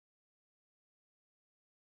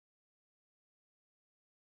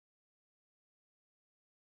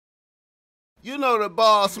You know the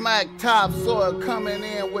ball smack top soil coming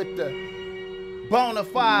in with the bona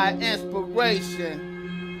fide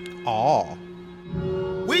inspiration. Aw.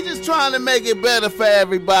 We just trying to make it better for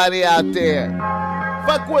everybody out there.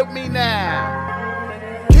 Fuck with me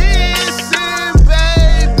now. Kissing,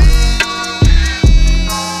 baby.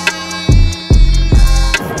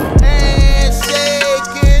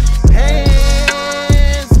 Handshaking,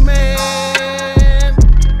 hands, man.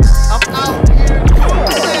 I'm out here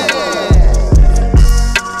doing.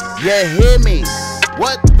 You hear me?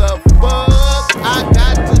 What the fuck I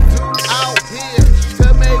got to do out here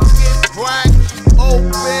to make it bright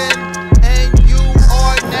open, and you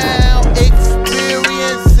are now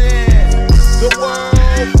experiencing the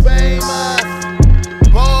world famous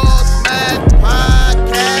Boss Mac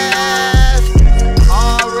Podcast.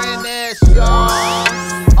 RNS, y'all.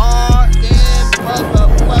 RN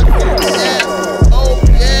motherfucking S. Oh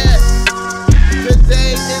yes.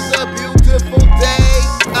 Today is a beautiful day.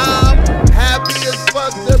 I'm happy as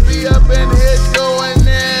fuck to be up in here doing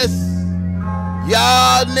this.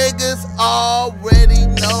 Y'all niggas already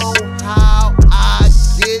know how I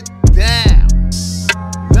get down.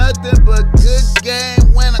 Nothing but good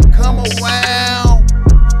game when I come around.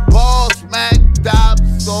 Boss Mac top,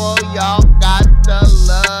 so y'all got to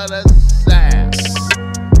love the sound.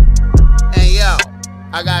 And yo,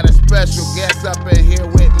 I got a special guest up in here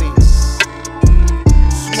with me.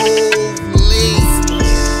 Smoothly.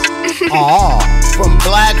 Aw. From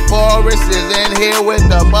Black Forest is in here with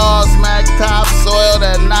the Boss Mac top soil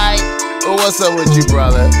tonight. Well, what's up with you,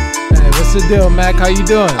 brother? Hey, what's the deal, Mac? How you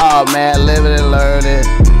doing? Oh man, living and learning,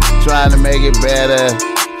 trying to make it better,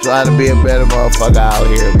 trying to be a better motherfucker out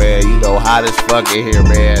here, man. You know, hot as fuck in here,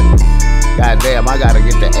 man. Goddamn, I gotta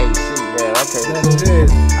get the AC, man. Okay. That it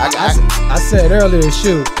is. I said earlier,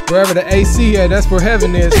 shoot, wherever the AC at, that's where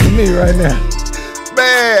heaven is for me right now.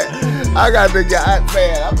 Man, I got to get,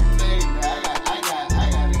 man, I'm saying, man,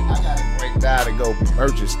 I got to break down and go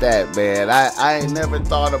purchase that, man. I ain't never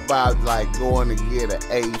thought about, like, going to get an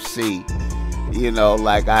AC, you know,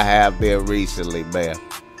 like I have been recently, man.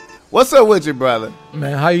 What's up with you, brother?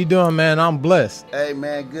 Man, how you doing, man? I'm blessed. Hey,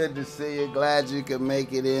 man, good to see you. Glad you could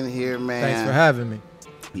make it in here, man. Thanks for having me.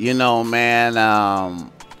 You know, man,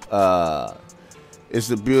 it's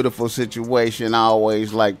a beautiful situation. I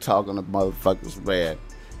always like talking to motherfuckers, man.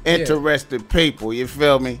 Interested people, you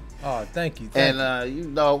feel me? Oh, thank you. And, you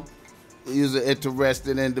know, you're an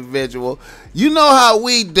interesting individual. You know how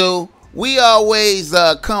we do. We always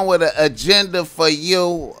come with an agenda for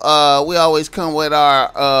you. We always come with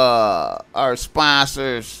our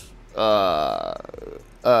sponsors, niggas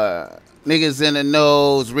in the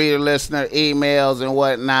news, reader, listener, emails, and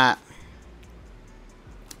whatnot.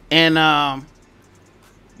 And,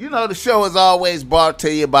 you know, the show is always brought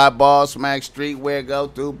to you by Boss Mac Streetwear. Go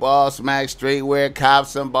through Boss Mac Streetwear, cop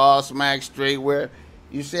some Boss Mac Streetwear.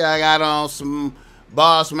 You see I got on some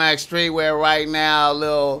Boss Mac Streetwear right now, a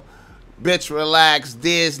little bitch relax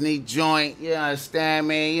Disney joint, you understand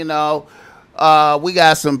me? You know, we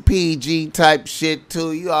got some PG type shit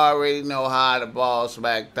too. You already know how the Boss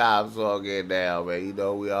Mac tops all get down, man. You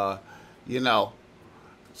know we are, you know.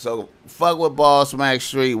 So fuck with Boss Mac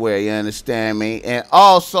Streetwear, you understand me? And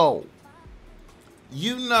also,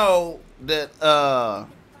 you know that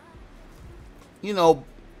you know,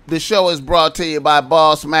 the show is brought to you by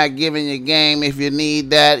Boss Mac giving you game if you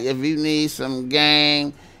need that. If you need some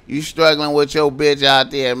game, you struggling with your bitch out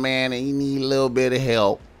there, man, and you need a little bit of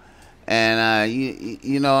help. And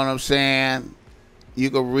you know what I'm saying? You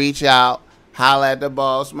can reach out, holla at the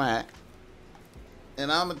Boss Mac. And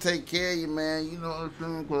I'm going to take care of you, man. You know what I'm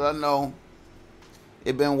saying? Because I know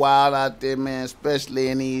it been wild out there, man, especially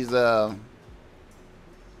in these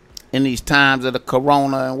times of the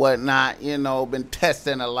corona and whatnot. You know, been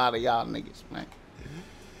testing a lot of y'all niggas, man.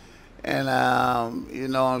 And, you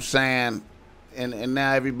know what I'm saying? And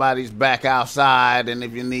now everybody's back outside. And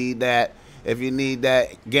if you need that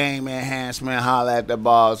game enhancement, holla at the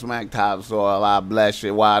Boss Mac top soil. I bless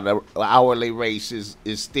you. While the hourly rate is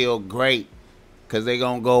still great. Because they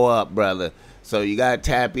going to go up, brother. So you got to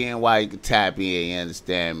tap in while you can tap in. You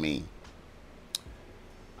understand me?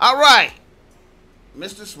 All right.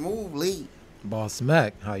 Mr. Smooth Lee. Boss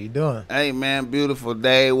Mac, how you doing? Hey, man, beautiful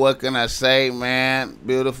day. What can I say, man?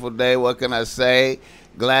 Beautiful day. What can I say?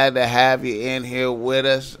 Glad to have you in here with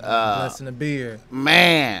us. Blessing to be here.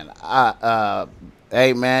 Man,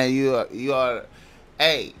 hey, man, you are,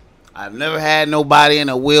 hey, I've never had nobody in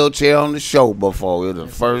a wheelchair on the show before. You're the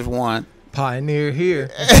first one. Pioneer here.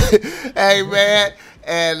 Hey, man,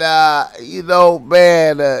 you know,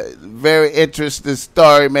 man, very interesting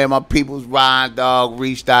story, man. My people's Ryan Dog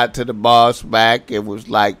reached out to the boss back and was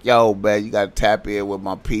like, yo, man, you got to tap in with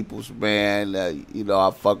my people's, man. You know,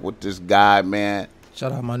 I fuck with this guy, man.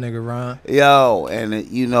 Shout out my nigga Ron. Yo, and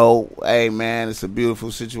you know, hey, man, it's a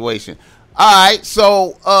beautiful situation. All right,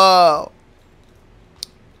 so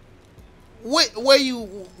where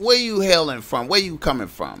you hailing from? Where you coming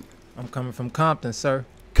from? I'm coming from Compton, sir.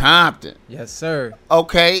 Compton. Yes, sir.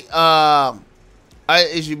 Okay.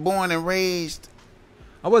 Is you born and raised?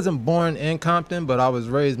 I wasn't born in Compton, but I was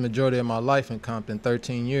raised majority of my life in Compton,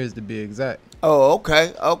 13 years to be exact. Oh,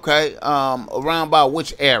 okay, okay. Around about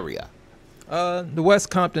which area? The West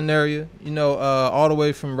Compton area, you know, all the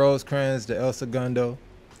way from Rosecrans to El Segundo.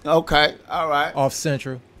 Okay, all right. Off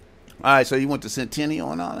Central. All right, so you went to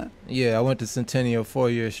Centennial and all that? Yeah, I went to Centennial 4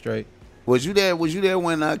 years straight. Was you there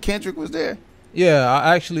when Kendrick was there? Yeah,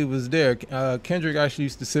 I actually was there. Kendrick actually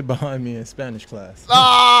used to sit behind me in Spanish class.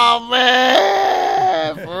 Oh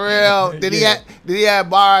man, for real? Did he have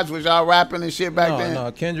bars? Was y'all rapping and shit back then? No,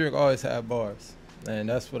 Kendrick always had bars, and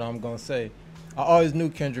that's what I'm gonna say. I always knew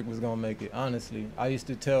Kendrick was gonna make it. Honestly, I used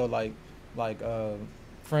to tell like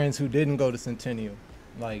friends who didn't go to Centennial,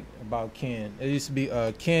 like about Ken. It used to be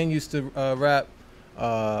Ken used to rap,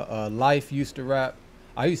 Life used to rap.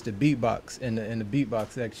 I used to beatbox in the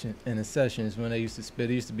beatbox section in the sessions when they used to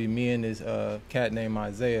spit. It used to be me and this cat named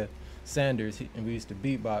Isaiah Sanders, and we used to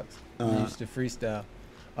beatbox. We used to freestyle.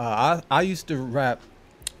 I used to rap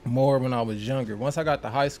more when I was younger. Once I got to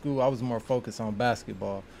high school, I was more focused on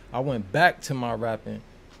basketball. I went back to my rapping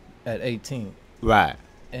at 18. Right.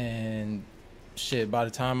 And shit, by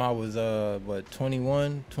the time I was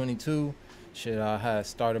 21, 22, shit, I had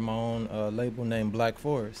started my own label named Black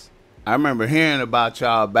Forest. I remember hearing about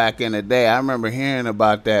y'all back in the day. I remember hearing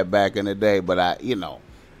about that back in the day, but Yeah,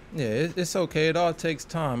 it's okay. It all takes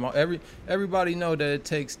time. Everybody know that it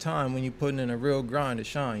takes time when you're putting in a real grind to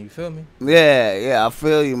shine. You feel me? Yeah, I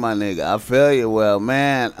feel you, my nigga. I feel you. Well,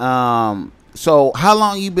 man, so how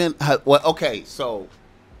long you been, so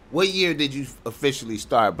what year did you officially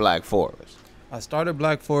start Black Forest? I started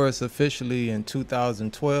Black Forest officially in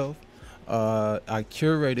 2012. I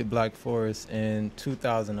curated Black Forest in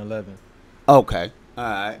 2011. Okay, all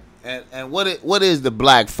right. And what is the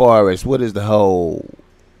Black Forest? What is the whole?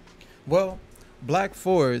 Well, Black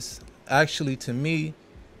Forest actually, to me,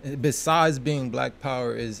 besides being Black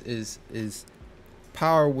Power, is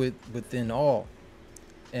power within all.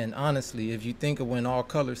 And honestly, if you think of when all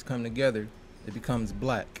colors come together, it becomes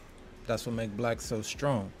black. That's what makes black so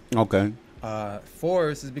strong. Okay.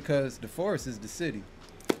 Forest is because the forest is the city.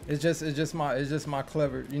 It's just my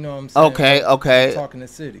clever, you know what I'm saying? Okay. I'm talking the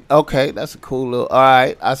city. Okay, that's a cool little. All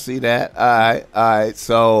right, I see that. All right.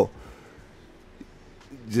 So,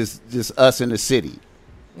 just us in the city.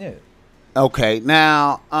 Yeah. Okay.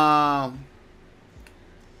 Now,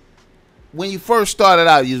 when you first started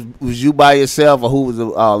out, was you by yourself, or who was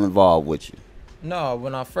all involved with you? No,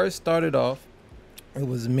 when I first started off, it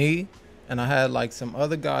was me, and I had like some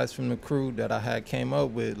other guys from the crew that I had came up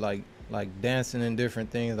with, like dancing and different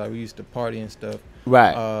things. Like we used to party and stuff.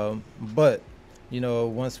 Right. But you know,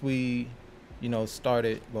 once we,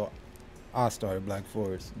 started. Well, I started Black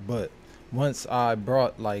Forest, but once I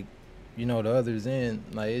brought the others in,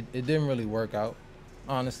 like it didn't really work out,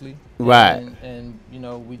 honestly. Right. And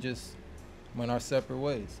we just went our separate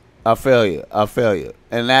ways. I feel you.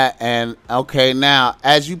 And okay, now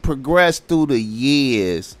as you progress through the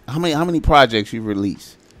years, how many projects you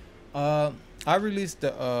released? I released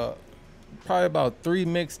probably about 3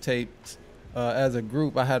 mixtapes as a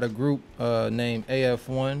group. I had a group named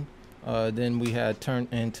AF1. Then we had turned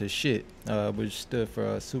into Shit, which stood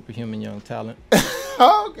for Superhuman Young Talent.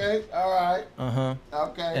 Okay, all right.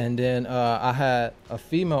 Okay. And then I had a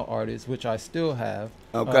female artist, which I still have.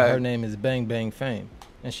 Okay. Her name is Bang Bang Fame,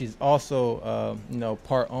 and she's also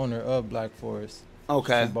part owner of Black Forest.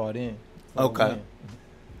 Okay. She bought in. Okay.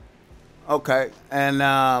 Okay.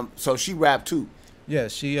 And so she rapped too. Yeah,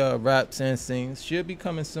 she raps and sings. She'll be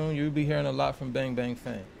coming soon. You'll be hearing a lot from Bang Bang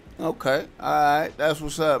Fame. Okay, all right, that's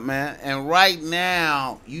what's up, man. And right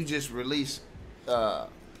now, you just released.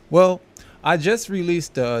 Well, I just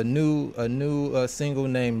released a new single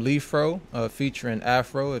named Leafro, featuring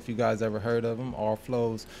Afro. If you guys ever heard of him, All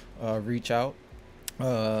Flows, reach out,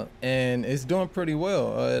 and it's doing pretty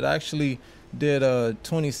well. It actually did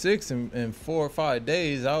 26 in 4 or 5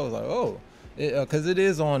 days. I was like, oh, because it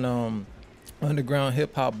is on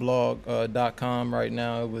undergroundhiphopblog.com right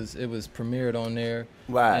now. It was premiered on there.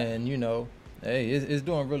 Right. And hey, it's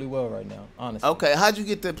doing really well right now, honestly. Okay, how'd you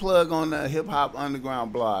get that plug on the Hip Hop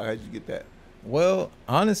Underground blog? How'd you get that? Well,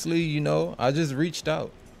 honestly, I just reached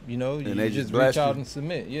out. You they just just blessed reach out you. and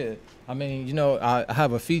submit. Yeah. I mean, I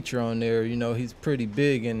have a feature on there. He's pretty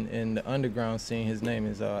big in the underground scene. His name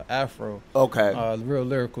is Afro. Okay. Real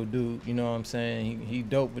lyrical dude. You know what I'm saying? He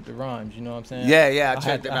dope with the rhymes. You know what I'm saying? Yeah, yeah, I I checked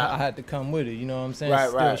had it out. I had to come with it. You know what I'm saying? Right,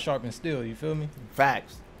 Still right. sharp and still. You feel me?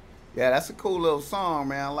 Facts. Yeah, that's a cool little song,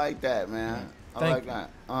 man. I like that, man. I Thank like you. that.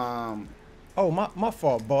 Oh, my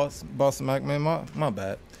fault, boss Mac, man. My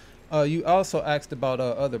bad. You also asked about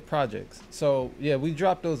other projects. So yeah, we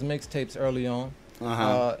dropped those mixtapes early on.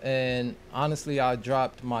 And honestly, I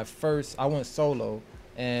dropped my first. I went solo,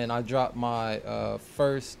 and I dropped my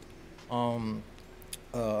first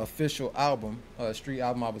official album, street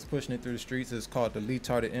album. I was pushing it through the streets. It's called The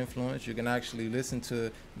Retarded Influence. You can actually listen to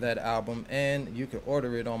that album, and you can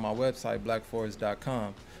order it on my website,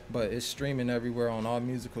 blackforest.com. But it's streaming everywhere on all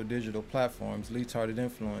musical digital platforms. Retarded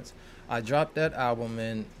Influence. I dropped that album,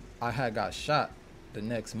 and I had got shot the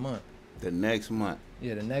next month. The next month.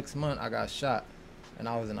 Yeah, the next month I got shot, and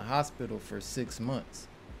I was in the hospital for 6 months.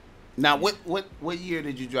 Now, what year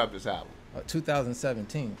did you drop this album?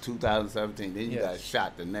 2017. 2017. Then you Yes. got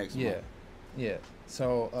shot the next Yeah, month. yeah.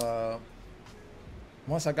 So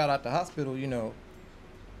once I got out the hospital,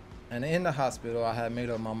 and in the hospital, I had made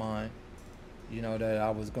up my mind, that I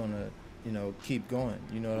was gonna, keep going.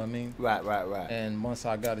 You know what I mean? Right, right, right. And once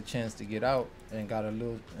I got a chance to get out and got a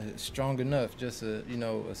little strong enough, just a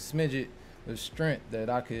smidget of strength that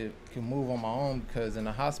I could move on my own, because in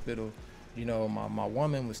the hospital, my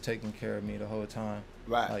woman was taking care of me the whole time.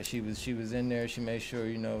 Right. Like she was in there. She made sure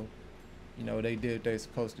they did what they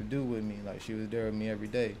supposed to do with me. Like she was there with me every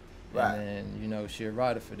day. Right. And she a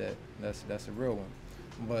rider for that. That's a real one.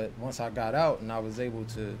 But once I got out and I was able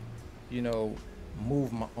to,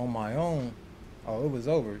 move on my own, oh, it was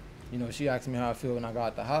over. She asked me how I feel when I got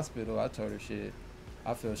out the hospital. I told her, shit,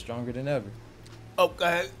 I feel stronger than ever.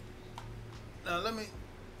 Okay. Now let me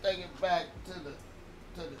take it back to the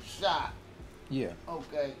shot. Yeah.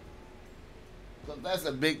 Okay. Cause that's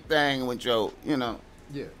a big thing with your, Yeah.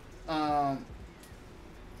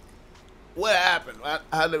 What happened?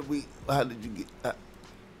 How did you get?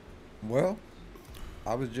 Well,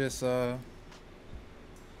 I was just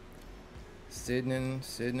sitting in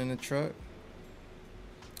the truck.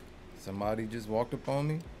 Somebody just walked up on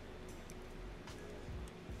me,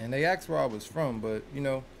 and they asked where I was from. But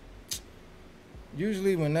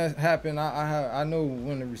usually when that happened, I know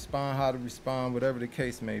when to respond, how to respond, whatever the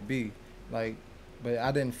case may be. Like, but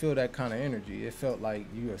I didn't feel that kind of energy. It felt like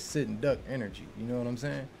you a sitting duck energy. You know what I'm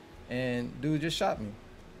saying? And dude just shot me.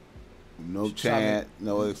 No Shot chant, me.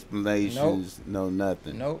 no explanations, no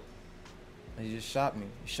nothing. Nope. He just shot me.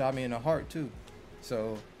 He shot me in the heart too.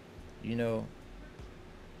 So, I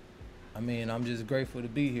mean, I'm just grateful to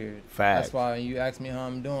be here. Facts. That's why you ask me how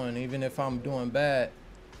I'm doing, even if I'm doing bad,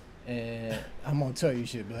 and I'm gonna tell you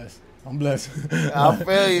shit, bless. I'm blessed. I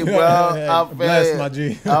feel you, bro. I feel Bless you. my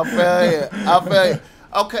G. I feel you.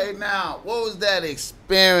 Okay, now what was that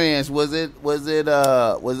experience? Was it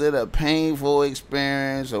a painful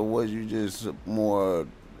experience, or was you just more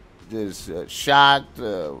shocked?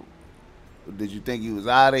 Did you think you was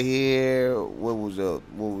out of here? What was your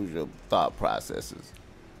thought processes?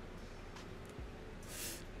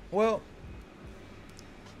 Well,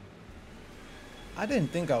 I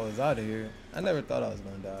didn't think I was out of here. I never thought I was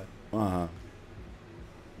gonna die.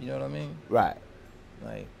 You know what I mean? Right.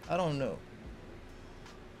 Like, I don't know.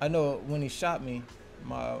 I know when he shot me,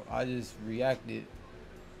 I just reacted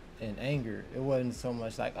in anger. It wasn't so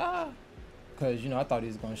much like, because, I thought he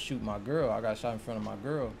was going to shoot my girl. I got shot in front of my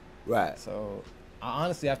girl. Right. So,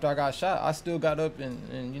 honestly, after I got shot, I still got up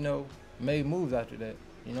and made moves after that.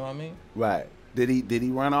 You know what I mean? Right. Did he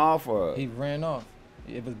run off or? He ran off.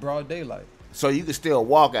 It was broad daylight. So you could still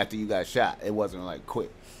walk after you got shot. It wasn't like quick.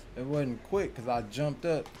 It wasn't quick because I jumped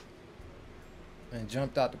up and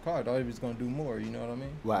jumped out the car. I thought he was going to do more. You know what I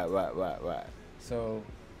mean? Right. So,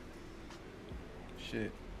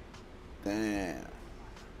 shit. Damn.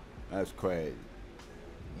 That's crazy.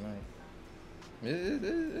 Like,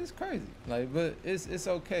 it's crazy. Like, but it's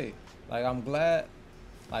okay. Like, I'm glad.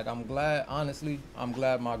 Honestly, I'm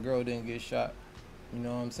glad my girl didn't get shot. You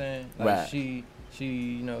know what I'm saying? Like, Right. She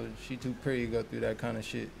too pretty to go through that kind of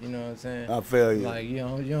shit. You know what I'm saying? I feel you. Like, you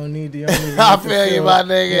don't need to. I feel you, my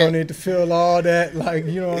nigga. You don't need to feel all that. Like,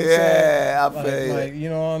 you know what I'm saying? Yeah, I feel you. Like, you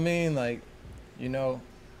know what I mean? Like,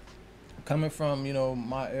 coming from,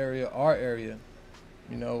 my area, our area,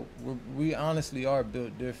 we honestly are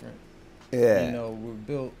built different. Yeah. We're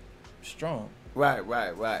built strong. Right.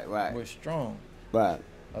 We're strong. Right.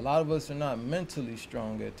 A lot of us are not mentally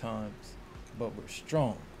strong at times, but we're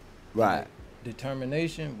strong. Right.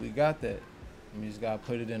 Determination, we got that. You just gotta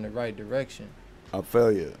put it in the right direction. I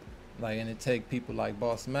feel you. Like, and it take people like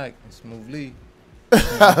Boss Mac and Smooth Lee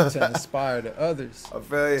to inspire the others I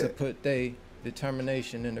feel to you. put their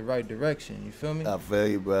determination in the right direction. You feel me? I feel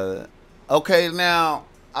you, brother. Okay, now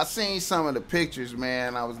I seen some of the pictures,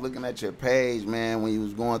 man. I was looking at your page, man, when you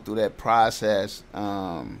was going through that process.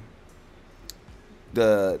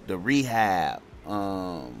 The rehab.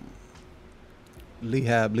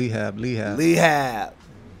 Lehab.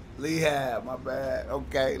 Lehab, my bad.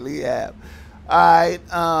 Okay, Lehab. All right.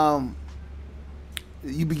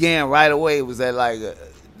 You began right away. Was that like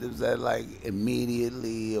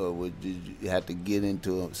immediately, or did you have to get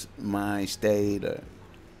into a mind state? Or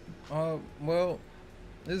Well,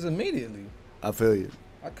 it was immediately. I feel you.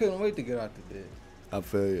 I couldn't wait to get out the bed. I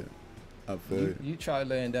feel you. I feel you. You try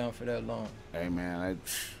laying down for that long Hey, man.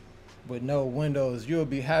 with no windows. You'll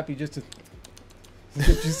be happy just to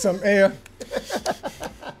get you some air.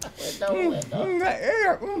 That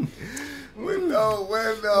air. Window.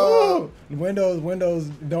 Ooh. Windows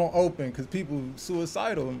don't open because people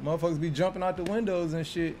suicidal. Motherfuckers be jumping out the windows and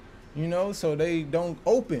shit, you know, so they don't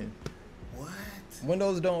open. What?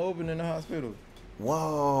 Windows don't open in the hospital.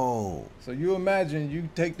 Whoa. So you imagine you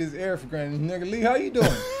take this air for granted. Nigga Lee, how you doing?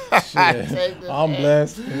 Shit, I'm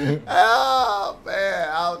blessed. Oh, man.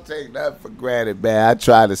 I'll take that for granted, man. I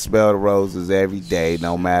try to smell the roses every day,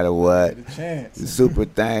 no matter what. Get a chance. Super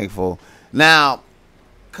thankful. Now,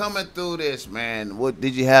 coming through this, man, what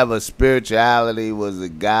did you have a spirituality? Was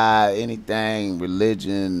it God, anything,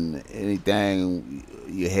 religion, anything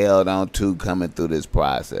you held on to coming through this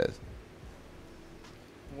process?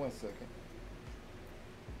 1 second.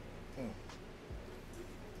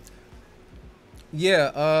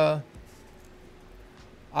 Yeah,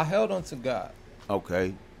 I held on to God,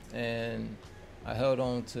 Okay. and I held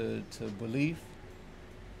on to belief,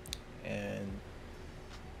 and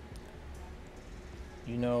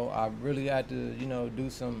you know, I really had to, you know, do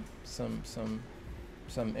some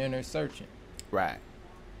inner searching. Right.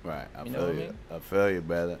 Right. I You know feel what I you. mean? I feel you,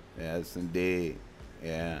 brother. Yes, indeed.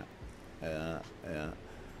 Yeah. Yeah. Yeah.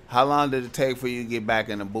 How long did it take for you to get back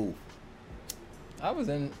in the booth? I was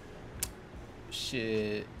in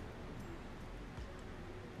shit.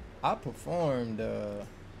 I performed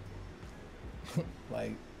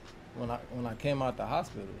like when I came out the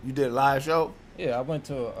hospital. You did a live show? Yeah, I went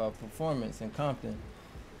to a performance in Compton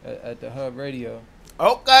at the Hub Radio.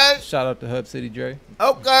 Okay. Shout out to Hub City Dre.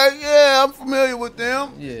 Okay. Yeah, I'm familiar with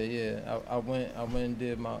them. Yeah. I went and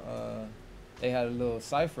did my they had a little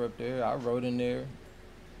cipher up there. I wrote in there.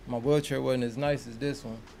 My wheelchair wasn't as nice as this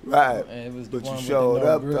one. Right. And it was the But you one with showed the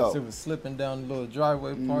no up, grips. though. It was slipping down the little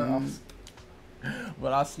driveway part.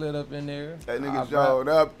 But I slid up in there. That I nigga showed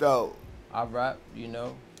up, though. I rapped, you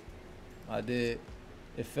know. I did.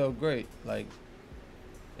 It felt great. Like,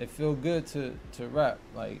 it felt good to rap.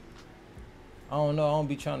 Like, I don't know. I don't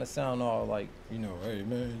be trying to sound all like, you know, hey,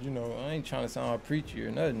 man, you know, I ain't trying to sound all preachy or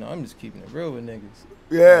nothing. I'm just keeping it real with niggas.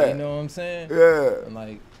 Yeah. You know what I'm saying? Yeah. And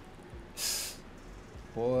like,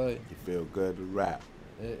 boy, You feel good to rap.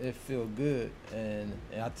 it feel good. And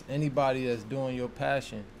anybody that's doing your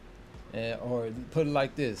passion, or put it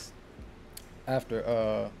like this,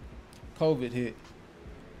 after COVID hit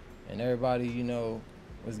and everybody, you know,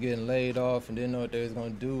 was getting laid off and didn't know what they was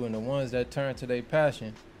gonna do, and the ones that turned to their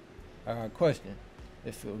passion, I got a question.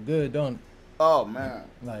 It feel good, don't it? Oh, man.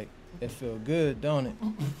 Like, it feel good, don't it?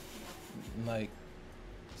 Like,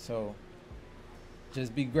 so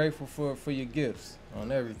just be grateful for your gifts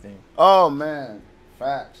on everything. Oh, man.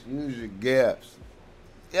 Facts. Use your gifts.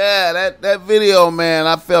 Yeah, that video, man,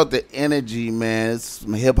 I felt the energy, man. It's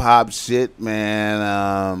some hip-hop shit,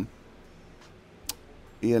 man.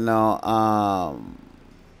 You know,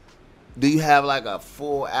 do you have, like, a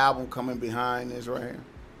full album coming behind this right here?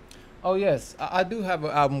 Oh yes, I do have an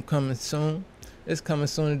album coming soon. It's coming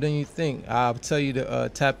sooner than you think. I'll tell you to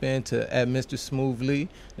tap into at Mr. Smooth Lee.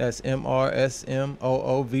 That's MrSmoovelee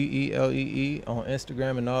on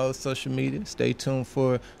Instagram and all social media. Stay tuned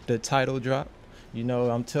for the title drop. You know,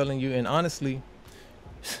 I'm telling you, and honestly,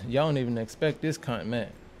 y'all don't even expect this kind, man.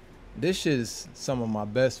 This shit is some of my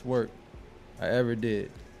best work I ever did.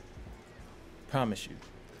 Promise you.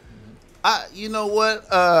 You know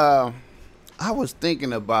what? I was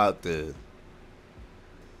thinking about the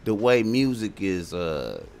way music is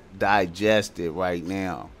digested right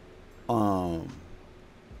now. Do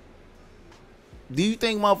you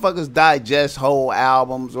think motherfuckers digest whole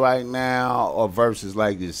albums right now, or versus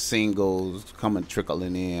like just singles coming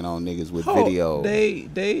trickling in on niggas with video?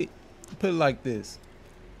 They put it like this.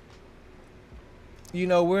 You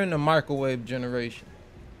know, we're in the microwave generation,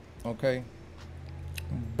 okay?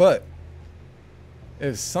 But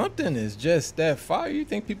if something is just that fire, you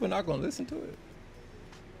think people not gonna listen to it?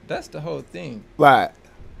 That's the whole thing. Right.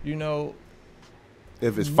 You know,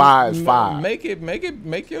 If it's fire, it's fire. Make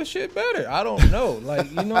your shit better. I don't know. Like,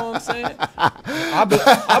 you know what I'm saying?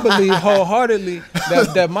 I believe wholeheartedly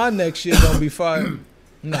that my next shit gonna be fire.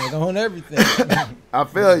 Like on everything. I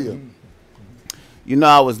feel you. You know,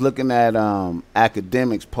 I was looking at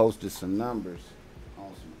Academics posted some numbers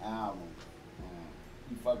on some albums.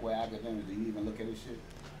 You fuck with Academics? Do you even look at his shit?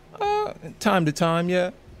 Time to time, yeah.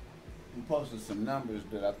 He posted some numbers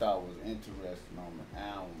that I thought was interesting on the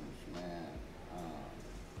albums, man.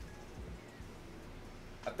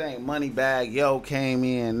 I think Moneybagg Yo came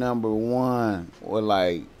in number 1 with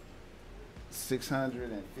like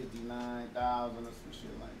 659,000 or some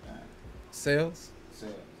shit like that. Sales.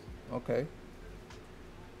 Sales. Okay.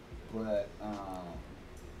 But then I don't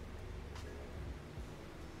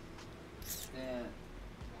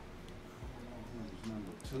know who was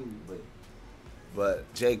number 2,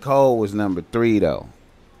 but J. Cole was number 3 though.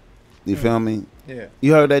 You feel me? Yeah.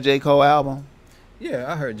 You heard that J. Cole album? Yeah,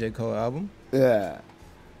 I heard J. Cole album. Yeah.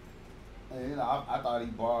 And, you know, I thought he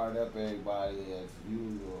barred up everybody as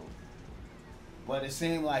usual, but it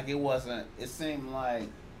seemed like it wasn't. It seemed like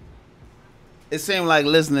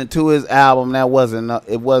listening to his album, it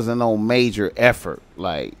wasn't no major effort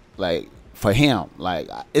like for him. Like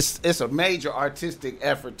it's a major artistic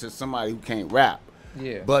effort to somebody who can't rap.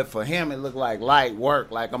 Yeah. But for him, it looked like light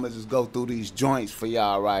work. Like, I'm gonna just go through these joints for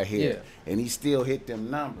y'all right here. Yeah. And he still hit them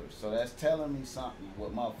numbers. So that's telling me something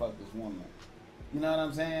what motherfuckers want. You know what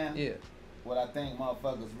I'm saying? Yeah. What I think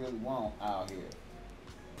motherfuckers really want out here.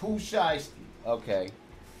 Pooh Shiesty. Okay.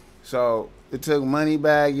 So it took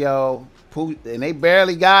Moneybagg Yo, Pooh, and they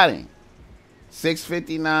barely got him.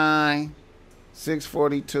 659,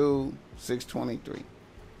 642, 623.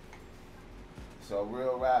 So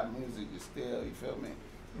real rap music is still, you feel me?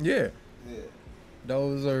 Yeah. Yeah.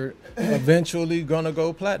 Those are eventually gonna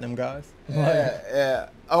go platinum, guys. Yeah.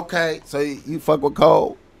 Okay. So you fuck with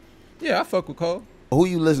Cole? Yeah, I fuck with Cole. Who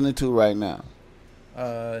you listening to right now?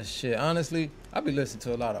 Shit. Honestly, I be listening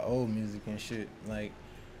to a lot of old music and shit. Like,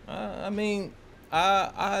 I mean,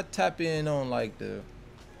 I tap in on like the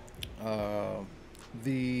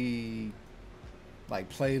like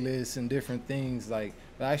playlists and different things. Like,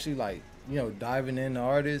 but actually, like, you know, diving in the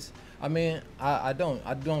artists. I mean, I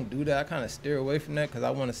don't do that. I kind of steer away from that because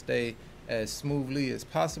I want to stay as smoothly as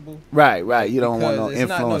possible. Right. You don't want no it's influences.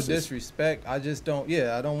 not no disrespect. I just don't.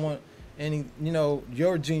 Yeah, I don't want any, you know,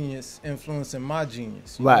 your genius influencing my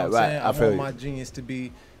genius. You know what I'm saying? I want my genius to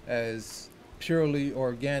be as purely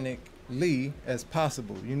organically as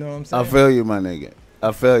possible. You know what I'm saying? I feel you, my nigga.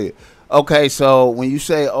 I feel you. Okay, so when you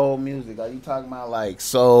say old music, are you talking about like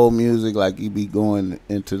soul music, like you be going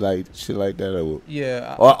into like shit like that, or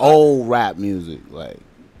old rap music, like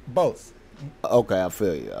both? Okay, I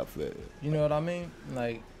feel you. You know what I mean?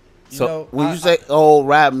 Like, so know, when you say old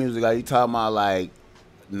rap music, are you talking about like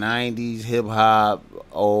 90s hip hop,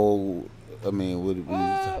 old? I mean, what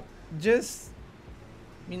just,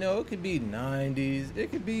 you know, it could be 90s.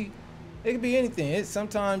 It could be anything.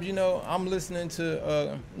 Sometimes, you know, I'm listening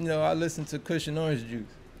to, you know, I listen to Kush and Orange Juice.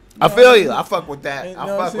 I feel you. I fuck with that. I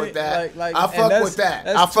fuck with that. I fuck with that.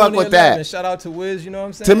 I fuck with that. Shout out to Wiz. You know what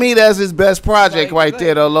I'm saying? To me, that's his best project right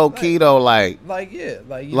there. Though, low key though, like yeah,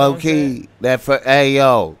 like you low key. That for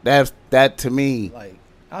Ayo. That to me. Like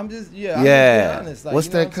I'm just yeah. I'm honest. Like, what's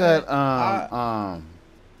you know that cut? I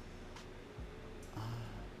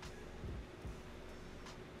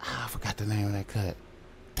forgot the name of that cut.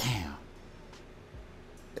 Damn.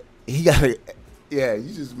 He got it. Yeah,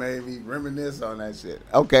 you just made me reminisce on that shit.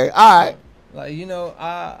 Okay, all right. Like, you know,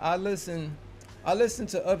 I listen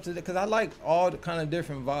to up to because I like all the kind of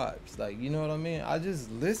different vibes. Like, you know what I mean? I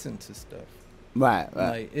just listen to stuff. Right.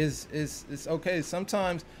 Like it's okay.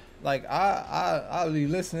 Sometimes, like I'll be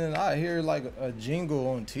listening. I hear like a jingle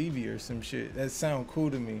on TV or some shit that sound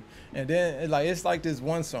cool to me, and then it's like this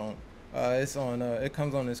one song. It's on. It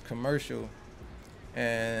comes on this commercial.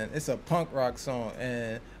 And it's a punk rock song,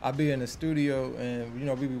 and I'll be in the studio, and you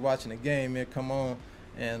know we be watching the game, it come on,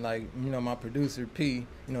 and like, you know, my producer P,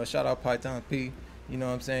 you know, shout out Python P, you know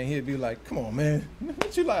what I'm saying, he'd be like, come on man,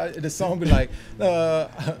 what you like? The song be like,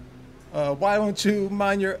 why don't you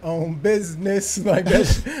mind your own business? Like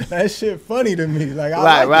that shit funny to me. Like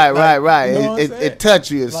right. You know it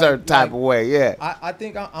touch you a certain type of way. Yeah. I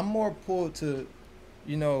think I'm more pulled to,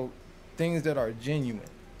 you know, things that are genuine.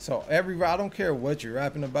 So I don't care what you're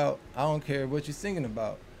rapping about. I don't care what you're singing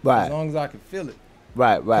about. Right. As long as I can feel it.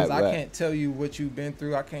 Right. Because I can't tell you what you've been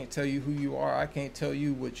through. I can't tell you who you are. I can't tell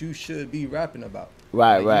you what you should be rapping about.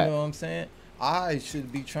 Right. You know what I'm saying? I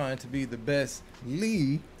should be trying to be the best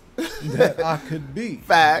Lee that I could be.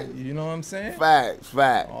 Fact. You know what I'm saying?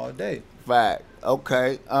 Fact. All day. Fact.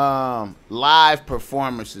 Okay. Live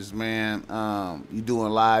performances, man. You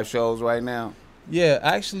doing live shows right now? Yeah,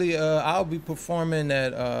 actually, I'll be performing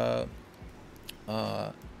at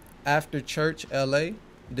After Church LA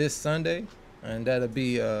this Sunday, and that'll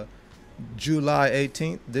be July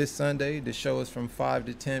 18th, this Sunday. The show is from 5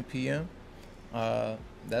 to 10 p.m.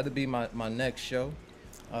 That'll be my next show.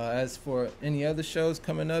 As for any other shows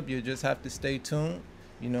coming up, you just have to stay tuned.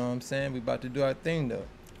 You know what I'm saying? We about to do our thing, though.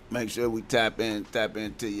 Make sure we tap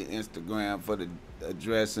into your Instagram for the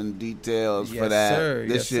address and details Yes, for that. sir.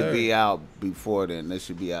 This Yes, should sir. be out before then. This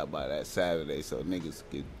should be out by that Saturday, so niggas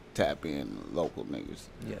can tap in, local niggas.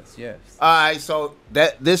 Yes. All right, so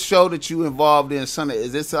this show that you involved in Sunday,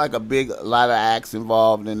 is this like a lot of acts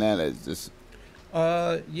involved in that? Is this?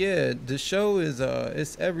 Yeah, the show is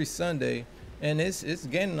it's every Sunday, and it's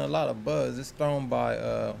gaining a lot of buzz. It's thrown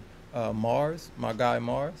by Mars, my guy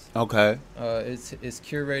Mars. Okay. It's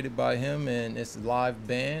curated by him, and it's a live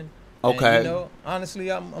band. Okay. And, you know,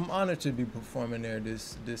 honestly, I'm honored to be performing there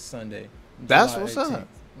this Sunday. That's July what's up.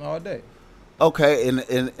 18th, all day. Okay,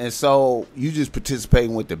 and so you just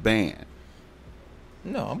participating with the band?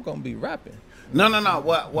 No, I'm gonna be rapping. No.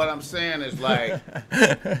 What I'm saying is like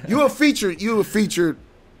you a featured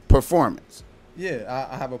performance, Yeah,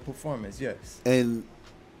 I have a performance. Yes. and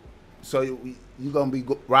so you gonna be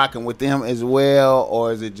rocking with them as well,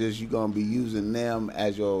 or is it just you gonna be using them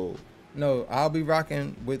as your? No, I'll be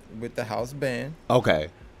rocking with the house band. Okay.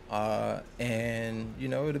 And you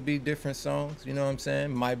know, it'll be different songs. You know what I'm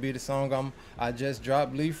saying? Might be the song I just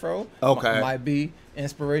dropped, Leafro. Okay. Might be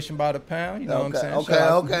Inspiration by the Pound. You know what I'm saying? Okay. Shout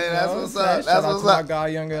out- Okay. you That's know what's what I'm up. saying? That's Shout out what's to my up. guy,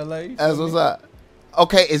 Young LA. That's what's up.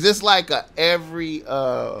 Okay, is this like a every?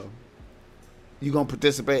 You gonna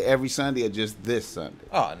participate every Sunday or just this Sunday?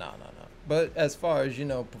 Oh no. But as far as, you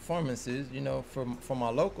know, performances, you know, for my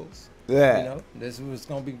locals, Yeah. you know, this was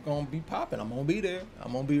gonna be popping. I'm gonna be there.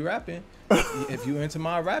 I'm gonna be rapping. If you into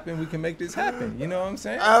my rapping, we can make this happen. You know what I'm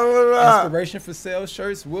saying? Inspiration for Sale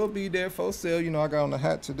shirts will be there for sale. You know, I got on the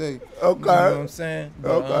hat today. Okay. You know what I'm saying?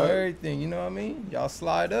 But Okay. everything, you know what I mean? Y'all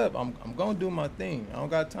slide up. I'm gonna do my thing. I don't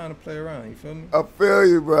got time to play around. You feel me? I feel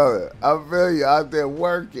you, brother. I feel you out there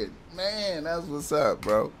working. Man, that's what's up,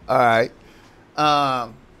 bro. All right.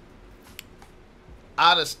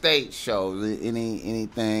 Out of state shows.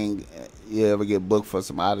 Anything you ever get booked for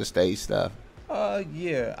some out of state stuff?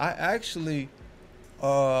 Yeah. I actually,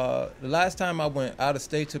 the last time I went out of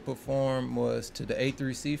state to perform was to the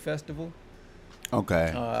A3C festival.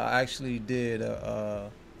 Okay. I actually did a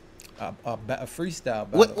freestyle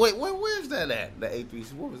battle. Wait, where's that at? The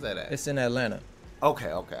A3C. Where was that at? It's in Atlanta. Okay.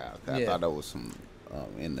 I Yeah. thought that was some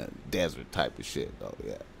in the desert type of shit, though.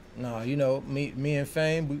 Yeah. No, you know, me and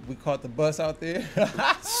Fame, we caught the bus out there.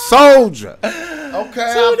 Soldier. Okay,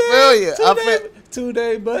 I feel you.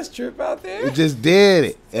 2-day bus trip out there. We just did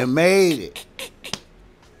it and made it.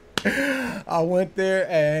 I went there,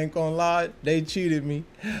 and I ain't gonna lie, they cheated me.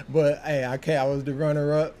 But hey, I was the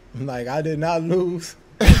runner up. Like, I did not lose.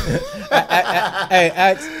 Hey,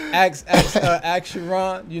 ask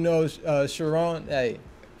Sharon. You know Sharon. Hey,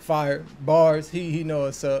 fire bars. He know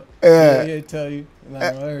what's up. Yeah. He'll tell you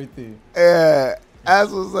like on everything. Yeah,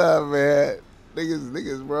 that's what's up, man.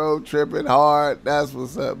 Niggas road tripping hard. That's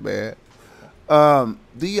what's up, man.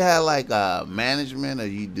 Do you have like management, or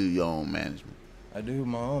you do your own management? I do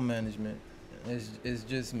my own management. It's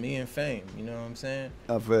just me and Fame. You know what I'm saying?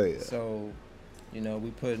 I feel you. So, you know,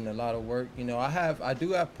 we put in a lot of work. You know, I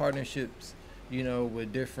do have partnerships, you know,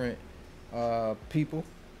 with different people,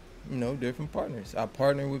 you know, different partners. I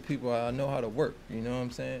partner with people I know how to work, you know what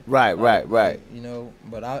I'm saying? Right. You know,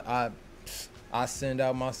 but I send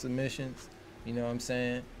out my submissions, you know what I'm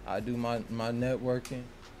saying? I do my networking,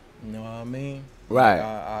 you know what I mean? Right.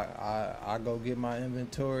 Like I go get my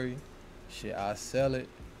inventory, shit, I sell it,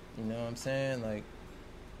 you know what I'm saying? Like,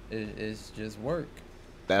 it's just work.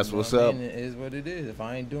 That's You know what's what I up. mean? It is what it is. If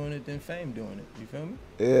I ain't doing it, then Fame doing it. You feel me?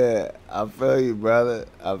 Yeah, I feel you, brother.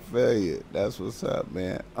 I feel you. That's what's up,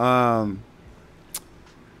 man.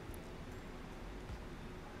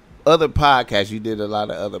 Other podcasts, you did a lot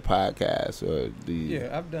of other podcasts, or do you?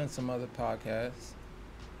 Yeah, I've done some other podcasts.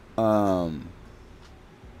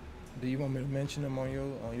 Do you want me to mention them on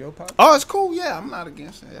your podcast? Oh, it's cool. Yeah, I'm not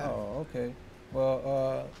against it. Yeah. Oh, okay.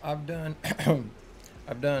 Well, I've done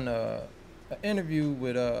an interview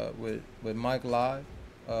with Mike Live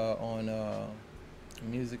on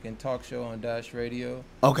music and talk show on Dash Radio.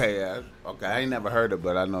 Okay, yeah. Okay, I ain't never heard it,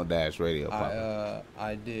 but I know Dash Radio.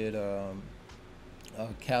 I did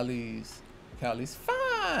Cali's Fine.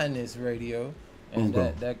 Finest Radio. And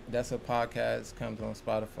Okay. that's a podcast, comes on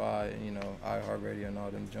Spotify, you know, iHeartRadio and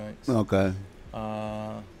all them joints. Okay.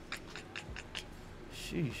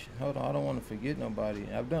 Sheesh, hold on, I don't want to forget nobody.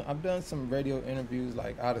 I've done some radio interviews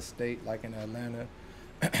like out of state, like in Atlanta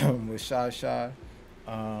with Shy.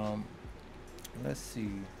 Let's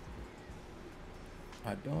see.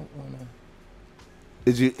 I don't wanna.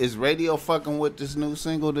 Is radio fucking with this new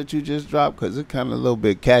single that you just dropped? Cause it kind of a little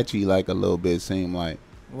bit catchy, like a little bit seem like.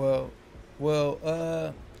 Well,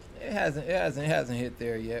 it hasn't hit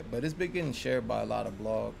there yet, but it's been getting shared by a lot of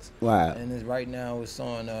blogs. Wow. And right now it's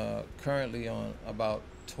on currently on about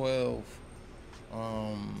 12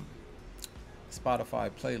 Spotify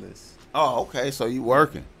playlists. Oh, okay. So you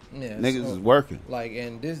working? Yeah, Niggas so, is working. Like,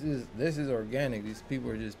 and this is organic. These people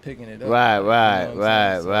are just picking it up. Right, you know right, what I'm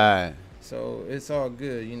right, saying? right. So it's all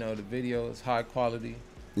good. You know, the video is high quality.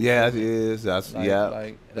 Yeah, it is. That's Like, yeah.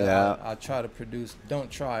 I try to produce.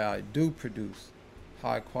 Don't try. I do produce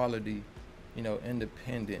high quality, you know,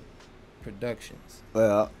 independent productions,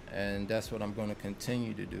 Well, and that's what I'm going to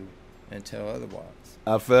continue to do until otherwise.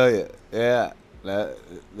 I feel you. Yeah.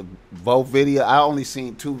 Both video. I only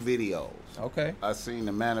seen 2 videos. Okay. I seen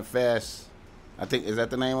the Manifest. I think is that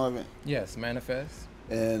the name of it? Yes, Manifest.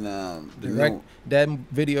 And That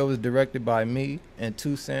video was directed by me and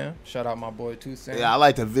Two Sam. Shout out my boy Two Sam. yeah, I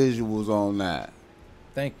like the visuals on that.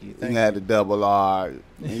 Thank you. You had the double R.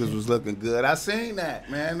 Niggas was looking good. I seen that,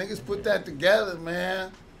 man. Niggas put that together,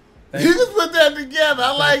 man. Niggas put that together.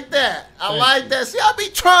 I like that. I like that. See, I be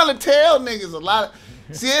trying to tell niggas a lot of.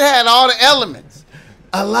 See, it had all the elements.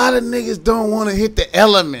 A lot of niggas don't want to hit the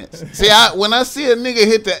elements. See, when I see a nigga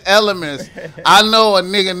hit the elements, I know a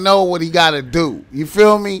nigga know what he got to do. You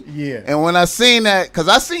feel me? Yeah. And when I seen that, because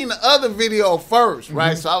I seen the other video first,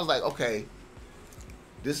 right? So I was like, okay,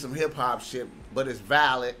 this is some hip-hop shit, but it's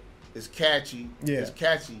valid. It's catchy. Yeah. It's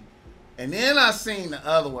catchy. And then I seen the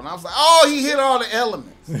other one. I was like, oh, he hit all the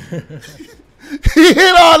elements. He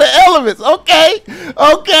hit all the elements. Okay.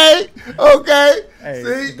 Hey,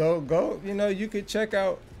 See? go. You know, you could check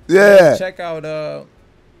out. Yeah. Check out.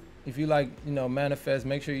 If you like, you know, Manifest.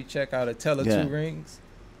 Make sure you check out Tele Yeah. 2 Rings.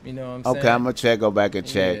 You know what I'm saying? Okay, I'm gonna go back and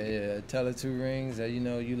check. Yeah. Tele 2 Rings. You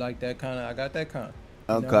know, you like that kind of. I got that kind.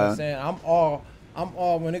 You Okay. know what I'm saying? I'm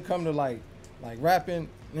all when it come to like rapping.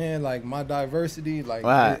 Man, like my diversity, like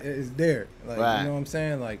Right. is there. Like Right. you know what I'm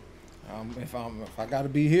saying? Like. If I gotta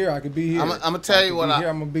be here, I could be here. I'm gonna tell you what I'm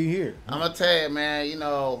gonna be here. I'm gonna tell you, man. You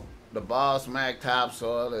know, the Boss Mac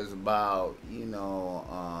Topsoil is about, you know,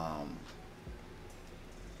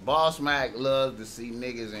 Boss Mac loves to see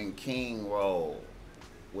niggas in king role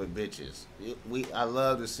with bitches. I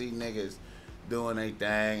love to see niggas doing their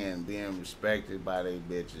thing and being respected by their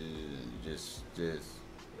bitches, and just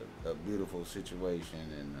a beautiful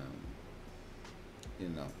situation, and you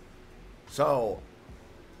know, so.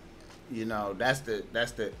 You know, that's the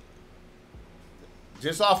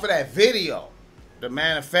just off of that video, the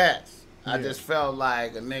Manifest. I just felt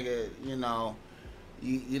like a nigga, you know,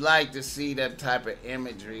 you like to see that type of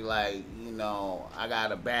imagery, like, you know, I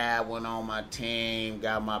got a bad one on my team,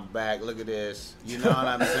 got my back, look at this. You know what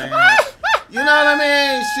I'm saying? You know what I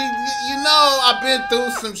mean? You know I've been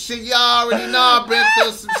through some shit. Y'all already know I've been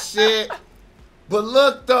through some shit. But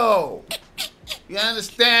look though, you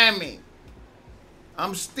understand me?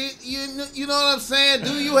 I'm still, you know what I'm saying?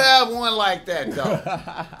 Do you have one like that, though?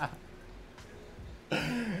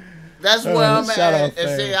 That's where I'm at.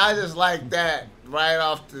 And see, I just like that right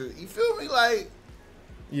off the, you feel me? Like,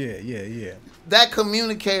 yeah. That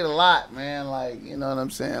communicate a lot, man. Like, you know what I'm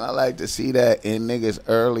saying? I like to see that in niggas'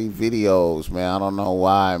 early videos, man. I don't know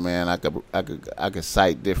why, man. I could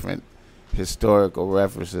cite different historical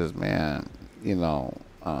references, man. You know,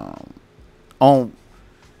 on,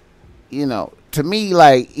 you know. To me,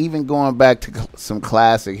 like, even going back to some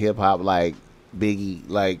classic hip hop, like Biggie,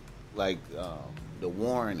 like The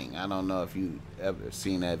Warning. I don't know if you ever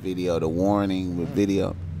seen that video, The Warning with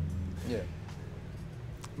video. Yeah.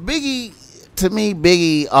 Biggie, to me,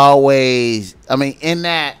 Biggie always. I mean, in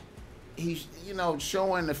that he's, you know,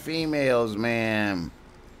 showing the females, man.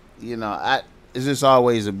 You know, it's just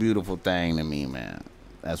always a beautiful thing to me, man.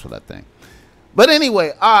 That's what I think. But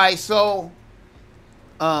anyway, all right, so.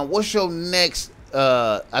 What's your next?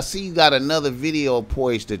 I see you got another video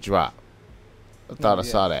poised to drop. I thought I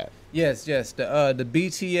saw that. Yes. The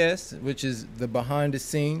BTS, which is the behind the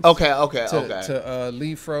scenes. Okay. To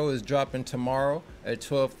Lee Fro is dropping tomorrow at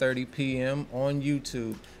 12:30 p.m. on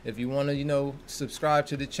YouTube. If you want to, you know, subscribe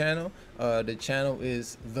to the channel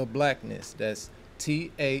is The Blackness. That's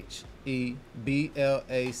THEBLACKNEZZ,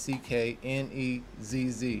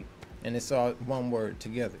 and it's all one word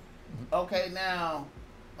together. Okay, now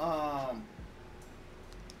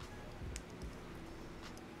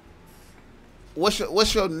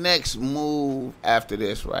What's your next move after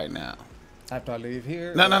this right now? After I leave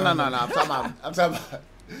here? No. I'm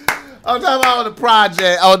talking about the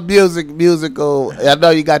project, on musical. I know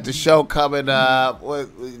you got the show coming up.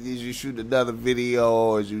 What did you shoot another video,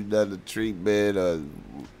 or you done the treatment? Or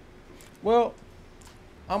Well,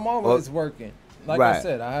 I'm always working. Like Right. I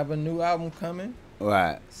said, I have a new album coming.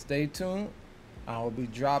 right, Stay tuned. I will be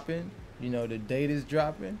dropping. You know, the date is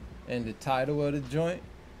dropping, and the title of the joint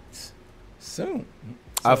soon.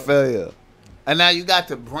 I So, feel you. And now you got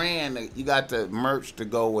the brand, you got the merch to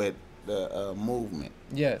go with the movement.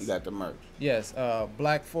 yes. You got the merch. Yes,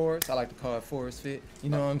 Black Forest. I like to call it Forest Fit. You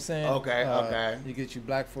know what I'm saying? Okay, okay. You get you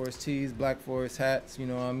Black Forest tees, Black Forest hats. You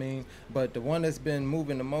know what I mean? But the one that's been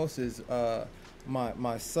moving the most is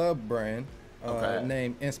my sub brand Okay.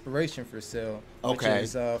 named Inspiration for Sale, which Okay.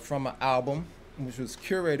 is from an album, which was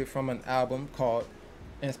curated from an album called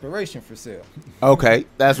Inspiration for Sale. Okay,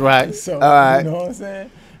 that's right. So All right. you know what I'm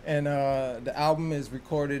saying? And the album is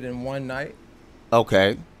recorded in one night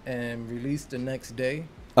Okay. and released the next day.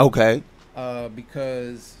 Okay.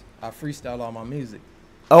 Because I freestyle all my music.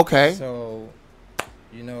 Okay. So,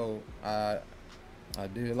 you know, I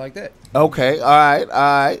do it like that. Okay. All right.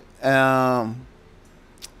 All right.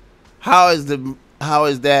 How is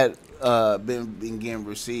that been getting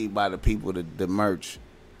received by the people, the merch?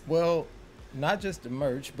 Well, not just the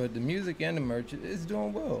merch, but the music and the merch is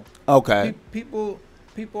doing well. Okay. People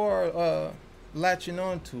are latching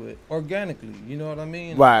on to it organically. You know what I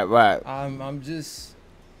mean? Right. Right. I'm just,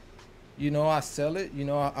 you know, I sell it. You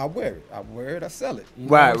know, I wear it. I wear it. I sell it. You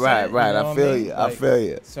know Right. what I'm Right. saying? Right. You know I what feel mean? you. I Like, feel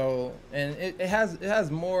you. So, and it has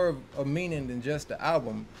more of a meaning than just the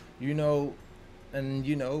album, you know, and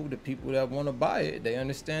you know the people that want to buy it, they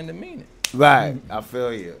understand the meaning. Right. I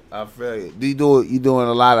feel you. I feel you. You doing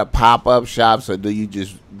a lot of pop-up shops, or do you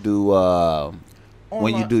just do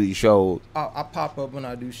when you do these shows? I pop up when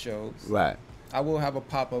I do shows. Right. I will have a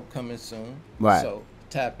pop up coming soon. Right. So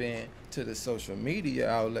tap in to the social media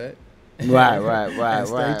outlet. Right. And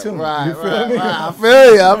stay tuned. Right. You feel Right. me? Right. I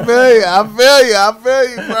feel you. I feel you. I feel you. I feel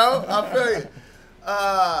you, bro. I feel you.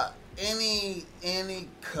 Any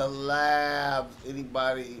collabs?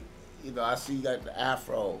 Anybody? You know, I see you got the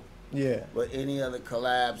afro. Yeah. But any other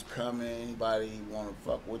collabs coming? Anybody want to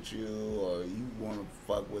fuck with you, or you want to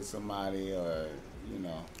fuck with somebody, or you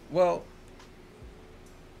know? Well,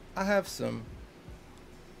 I have some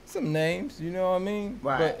names, you know what I mean?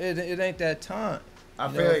 Right. But it ain't that time. I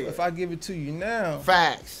You feel know, you. If I give it to you now,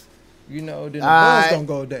 Facts. you know, then the Alright. buzz gonna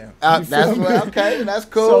go down. You feel That's me? what, okay. That's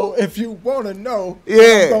cool. So if you want to know what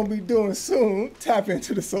Yeah. I'm going to be doing soon, tap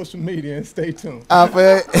into the social media and stay tuned. I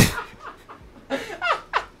feel.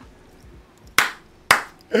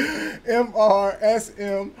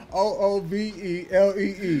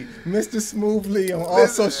 MRSMOOVELEE. Mr. Smooth Lee on all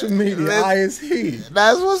social media. I is he.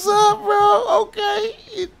 That's what's up, bro.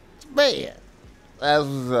 Okay, man. That's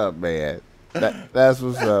what's up, man. That's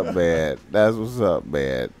what's up, man. That's what's up,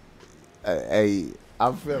 man. Hey,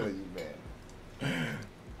 I'm feeling you, man.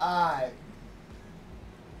 Alright.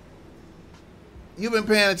 You've been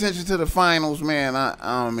paying attention to the finals, man. I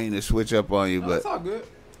don't mean to switch up on you, No, but it's all good.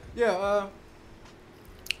 Yeah,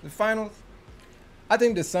 the finals. I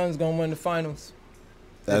think the Suns gonna win the finals.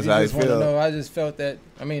 that's If how you just wanna feel. know, I just felt that.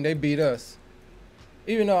 I mean, they beat us.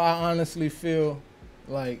 Even though I honestly feel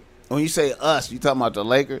like, When you say us, you talking about the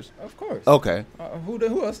Lakers? of course. Okay.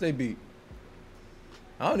 Who else they beat?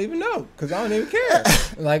 I don't even know because I don't even care.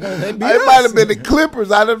 Like they beat It us. might have been the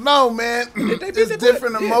Clippers. I don't know, man. They beat It's the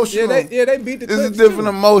different Clip- emotional. they beat the This is Clips, different too.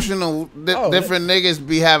 emotional. Oh, Different niggas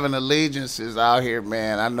be having allegiances out here,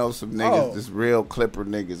 man. I know some niggas, Oh. this real Clipper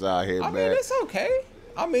niggas out here, I man. mean, it's okay.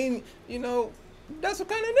 I mean, you know, that's what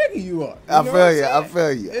kind of nigga you are. I know feel what I'm you. I saying?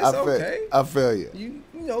 feel you. It's I feel, okay. I feel you. You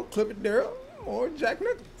know, Clipper Darrell or Jack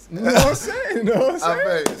Nicholls. You know what I'm saying? You know what I'm I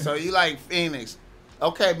saying? feel you. So you like Phoenix?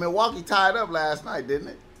 Okay, Milwaukee tied up last night, didn't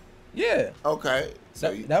it? Yeah. Okay.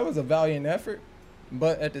 So That was a valiant effort,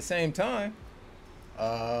 but at the same time,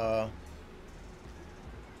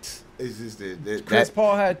 it's just Chris that.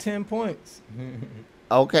 Paul had 10 points.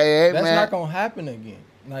 Okay, hey, That's man. not gonna happen again.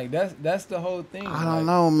 Like that's the whole thing. I don't Like,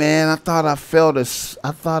 know, man. I thought I felt a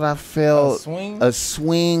swing. a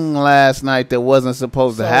swing last night that wasn't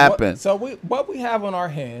supposed to happen. What we have on our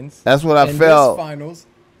hands. That's what I in felt. This finals,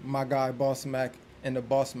 my guy Boss Mac and the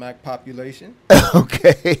Boss Mac population.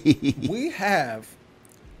 Okay. We have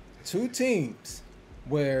two teams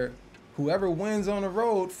where whoever wins on the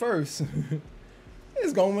road first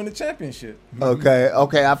It's gonna win the championship. Okay,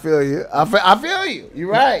 I feel you. I feel you. You're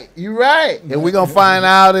right. And we're gonna find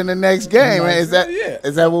out in the next game. Man. Is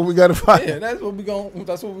that what we're gonna find? Yeah, that's what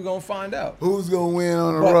we're gonna find out. Who's gonna win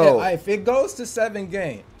on the road? If it goes to 7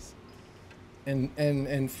 games,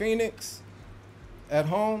 and Phoenix at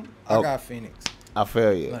home, I got Phoenix. I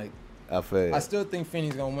feel you. I still think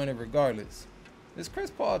Phoenix gonna win it regardless. It's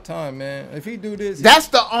Chris Paul time, man. If he do this, that's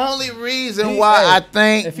the only reason why I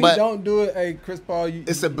think. If he don't do it, hey, Chris Paul,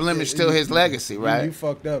 it's a blemish to his legacy, right? You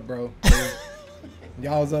fucked up, bro.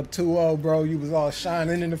 Y'all was up 2-0, bro. You was all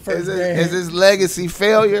shining in the first game. Is his legacy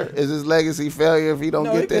failure? Is his legacy failure if he don't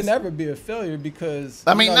get this? No, it can never be a failure because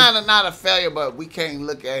I mean, not a failure, but we can't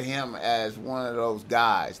look at him as one of those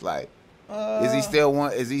guys. Like, is he still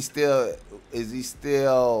one? Is he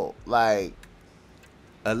still like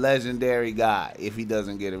a legendary guy if he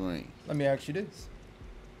doesn't get a ring? Let me ask you this: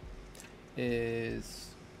 is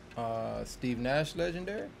Steve Nash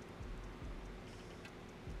legendary?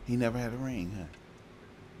 He never had a ring, huh?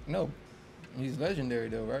 No, he's legendary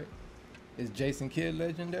though, right? Is Jason Kidd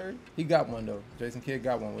legendary? He got one though. Jason Kidd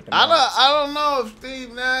got one with the. I don't know if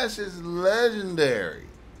Steve Nash is legendary.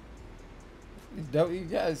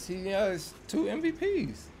 He has 2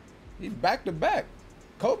 MVPs. He's back to back.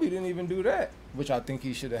 Kobe didn't even do that, which I think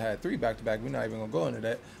he should have had 3 back to back. We're not even gonna go into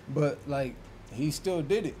that, but like he still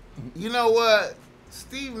did it. You know what?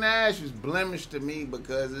 Steve Nash is blemished to me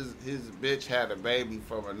because his bitch had a baby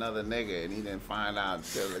from another nigga and he didn't find out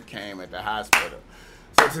until it came at the hospital.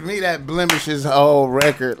 So to me, that blemishes his whole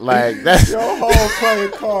record. Like that's your whole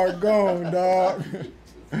playing card gone, dog.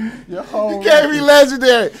 You can't be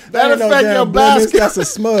legendary. That affect your basket. That's a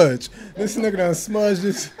smudge. This nigga done smudged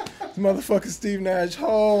this motherfucker Steve Nash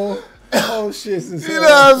whole shit. You know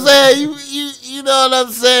what I'm saying? You know what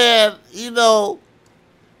I'm saying? You know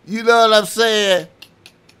what I'm saying?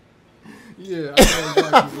 Yeah, I know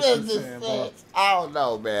exactly what you're saying, bro. I don't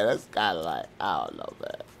know, man. That's kind of like, I don't know,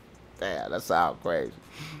 man. Damn, that sounds crazy.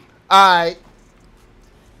 All right.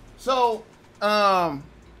 So,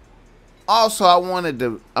 also I wanted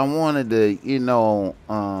to, you know,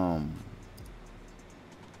 I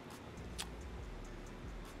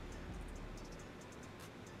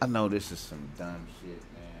know this is some dumb shit,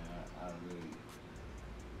 man. I really.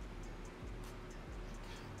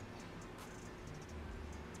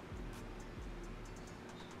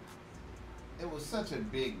 It was such a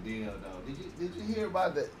big deal, though. Did you hear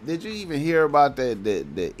about the? Did you even hear about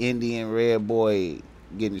the Indian red boy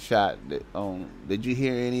getting shot? Did you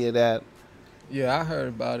hear any of that? Yeah, I heard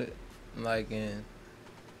about it. Like, and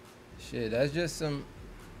shit, that's just some.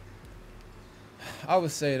 I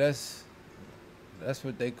would say that's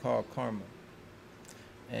what they call karma,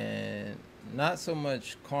 and not so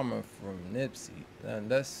much karma from Nipsey. And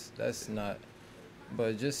that's not,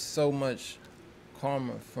 but just so much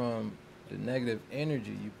karma from the negative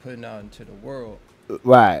energy you putting out into the world.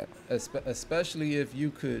 Right. Especially if you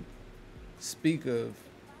could speak of,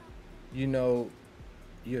 you know,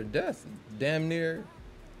 your death damn near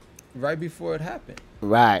right before it happened.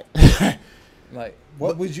 Right. Like,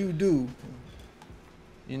 what would you do,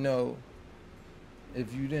 you know,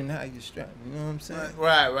 if you didn't have your strap? You know what I'm saying?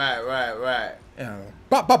 Right. Yeah.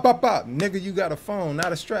 Bop, bop, bop, bop. Nigga, you got a phone,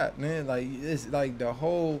 not a strap, man. Like, it's like the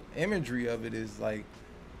whole imagery of it is like,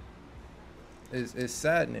 it's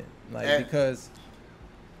saddening. Like, because,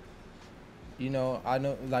 you know, I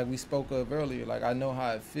know, like we spoke of earlier, like I know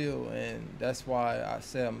how I feel, and that's why I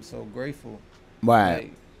say I'm so grateful. Right.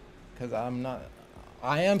 Like, because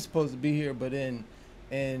I am supposed to be here, but in,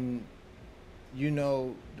 you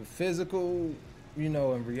know, the physical, you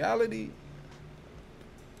know, in reality,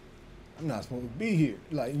 I'm not supposed to be here.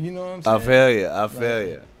 Like, you know what I'm saying?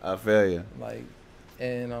 I feel you. Like,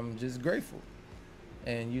 and I'm just grateful.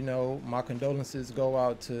 And, you know, my condolences go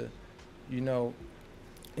out to, you know,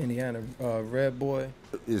 Indiana Red Boy.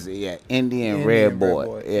 Indian Red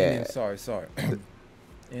Boy. Yeah. Sorry.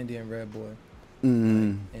 Indian Red Boy.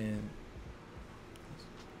 Mm-hmm. And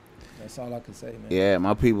that's all I can say, man. Yeah,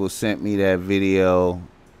 my people sent me that video,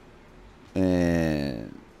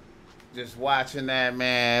 and just watching that,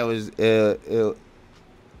 man, it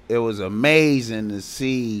was amazing to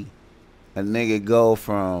see a nigga go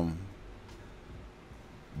from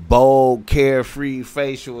bold, carefree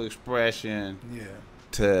facial expression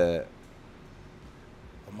to,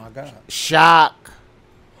 oh my God, shock,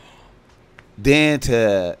 then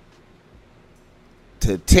to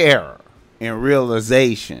terror and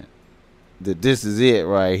realization that this is it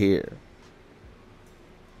right here.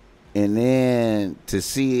 And then to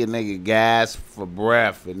see a nigga gasp for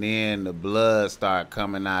breath, and then the blood start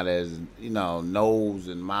coming out as, you know, nose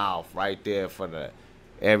and mouth right there for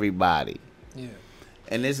everybody. Yeah.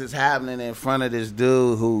 And this is happening in front of this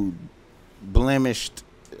dude who blemished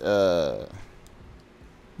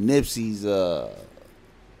Nipsey's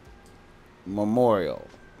memorial.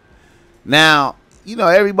 Now, you know,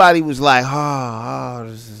 everybody was like, oh,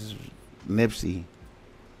 this is Nipsey.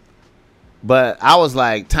 But I was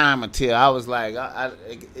like, time until. I was like,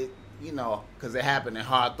 you know, because it happened in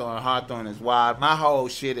Hawthorne. Hawthorne is wild. My whole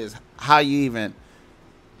shit is how you even.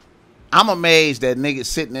 I'm amazed that niggas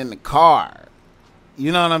sitting in the car.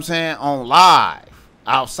 You know what I'm saying? On live,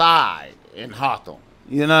 outside in Hawthorne.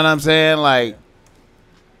 You know what I'm saying? Like,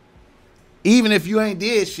 even if you ain't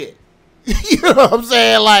did shit. You know what I'm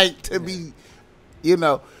saying? Like, to be, you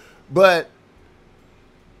know. But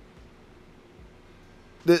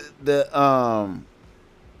you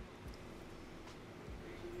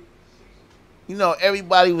know,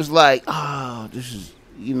 everybody was like, oh, this is,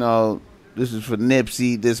 you know, this is for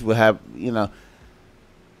Nipsey. This will have, you know.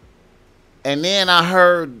 And then I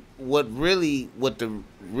heard what the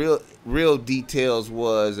real details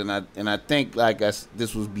was, and I think like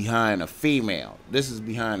this was behind a female. This is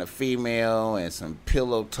behind a female and some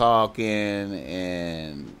pillow talking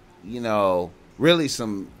and, you know, really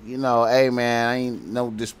some, you know, hey man, I ain't no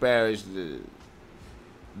disparage the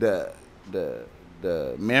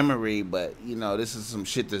memory, but you know, this is some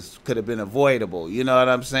shit that could have been avoidable. You know what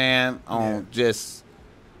I'm saying? On just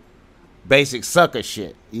basic sucker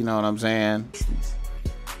shit. You know what I'm saying?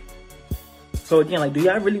 So again, like, do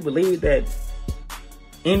y'all really believe that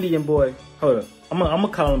Indian boy? Hold up, I'm gonna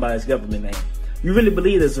call him by his government name. You really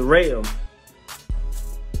believe that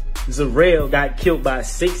Zarrell got killed by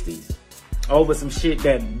 60s over some shit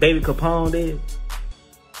that Baby Capone did?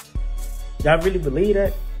 Y'all really believe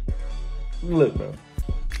that? Look, bro,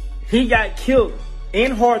 he got killed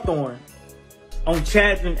in Hawthorne on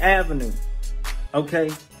Chadron Avenue. Okay,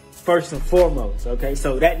 first and foremost. Okay,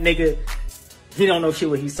 so that nigga, he don't know shit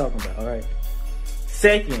what he's talking about. All right.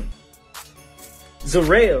 Second,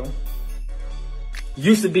 Zarrell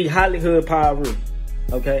used to be Hollywood Piru.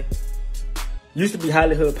 Okay, used to be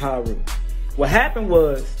Hollywood Piru. What happened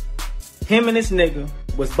was, him and this nigga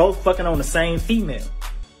was both fucking on the same female.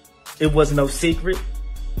 It was no secret.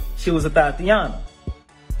 She was a Tatiana.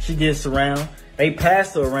 She gets around. They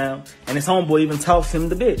passed her around, and his homeboy even talks him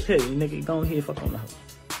the bitch. Hey, you nigga, go ahead, fuck on the hoe.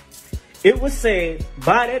 It was said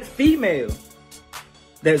by that female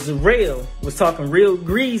that Zarrell was talking real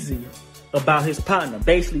greasy about his partner,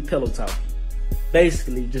 basically pillow talking.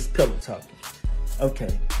 Basically just pillow talking.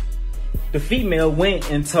 Okay. The female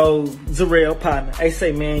went and told Zarrell partner, hey,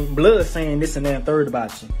 say, man, Blood saying this and that and third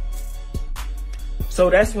about you.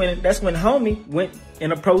 So that's when homie went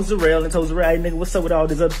and approached Zarrell and told Zarrell, hey, nigga, what's up with all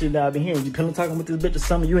this other shit that I've been hearing? You pillow talking with this bitch or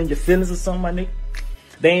something? You in your feelings or something, my nigga?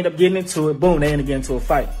 They end up getting into it. Boom, they end up getting into a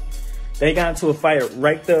fight. They got into a fight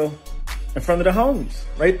right there in front of the homies,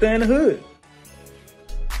 right there in the hood.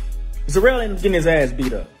 Zarrell ended up getting his ass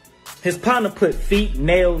beat up. His partner put feet,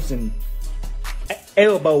 nails, and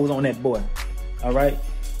elbows on that boy. All right?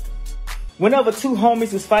 Whenever two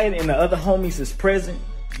homies is fighting and the other homies is present,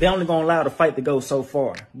 they only gonna allow the fight to go so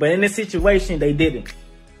far. But in this situation, they didn't.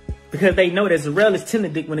 Because they know that Zarrell is tender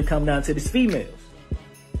dick when it comes down to these females.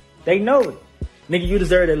 They know it. Nigga, you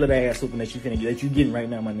deserve that little ass whooping that you getting right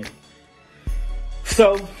now, my nigga.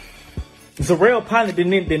 So, Zarrell partner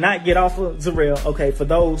did not get off of Zarrell. Okay, for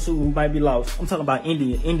those who might be lost, I'm talking about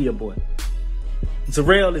India boy.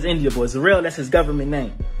 Zarrell is India boy. Zarrell, that's his government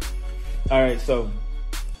name. All right, so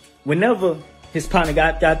whenever his partner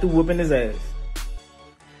got through whooping his ass,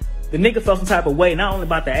 the nigga felt some type of way, not only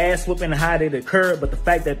about the ass whooping and how it occurred, but the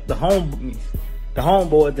fact that the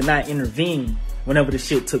homeboy did not intervene whenever the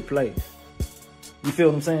shit took place. You feel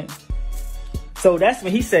what I'm saying? So that's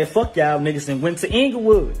when he said, fuck y'all niggas, and went to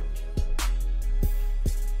Inglewood.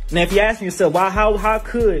 Now, if you're asking yourself, how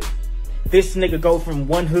could this nigga go from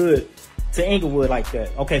one hood to Inglewood like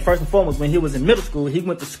that? Okay, first and foremost, when he was in middle school, he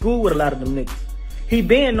went to school with a lot of them niggas. He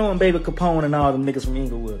been knowing Baby Capone and all them niggas from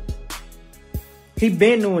Inglewood. He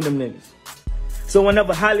been knowing them niggas. So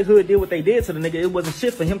whenever Hollywood did what they did to the nigga, it wasn't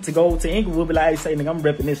shit for him to go to Inglewood and be like, hey, say, nigga, I'm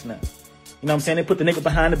repping this now. You know what I'm saying? They put the nigga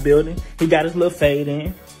behind the building. He got his little fade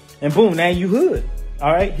in. And boom, now you hood.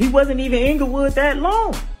 All right? He wasn't even Inglewood that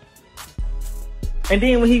long. And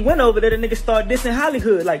then when he went over there, the nigga started dissing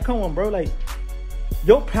Hollywood. Like, come on, bro. Like,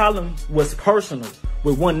 your problem was personal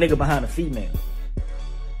with one nigga behind a female.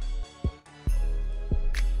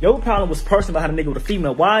 Your problem was personal behind a nigga with a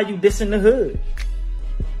female. Why are you dissing the hood?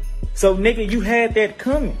 So, nigga, you had that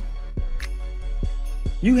coming.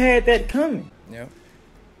 You had that coming. Yeah.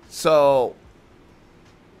 So,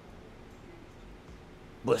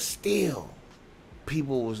 but still,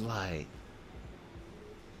 people was like,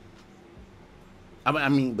 I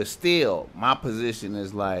mean, but still, my position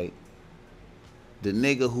is like the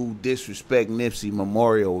nigga who disrespect Nipsey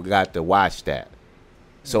Memorial got to watch that.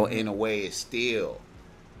 So in a way, it's still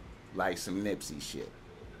like some Nipsey shit.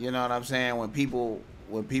 You know what I'm saying? When people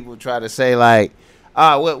try to say like,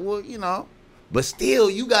 well, you know, but still,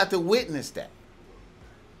 you got to witness that.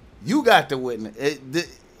 You got to witness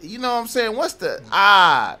it. You know what I'm saying? What's the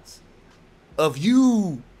odds of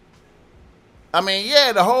you? I mean,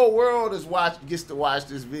 yeah, the whole world gets to watch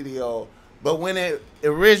this video, but when it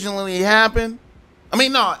originally happened, I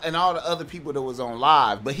mean, no, and all the other people that was on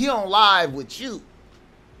live, but he on live with you.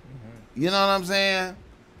 You know what I'm saying?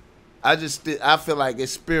 I feel like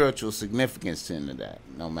it's spiritual significance into that,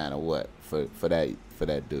 no matter what, for that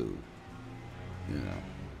dude. You know,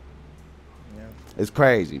 Yeah. it's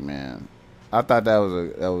crazy, man. I thought that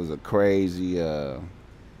was a crazy.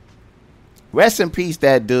 Rest in peace,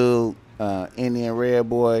 that dude, Indian Red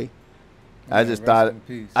Boy. I just thought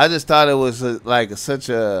it was such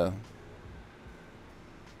a,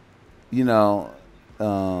 you know,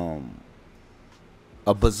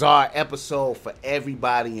 a bizarre episode for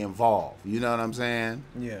everybody involved. You know what I'm saying?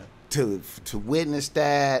 Yeah. To witness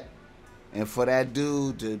that, and for that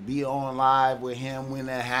dude to be on live with him when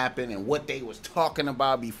that happened, and what they was talking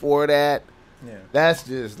about before that. Yeah. That's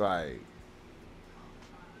just like,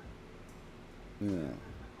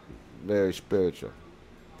 very spiritual.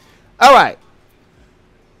 All right.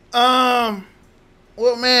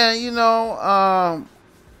 Well, man, you know,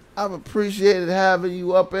 I've appreciated having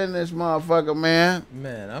you up in this motherfucker, man.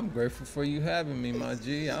 Man, I'm grateful for you having me, my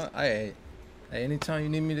G. Hey, anytime you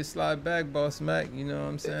need me to slide back, Boss Mac, you know what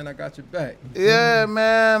I'm saying? I got your back. Yeah,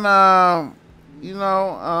 man. You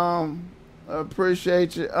know, I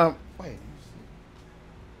appreciate you. Wait.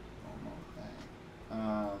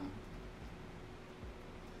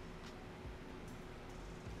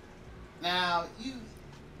 Now you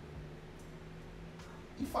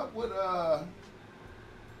fuck with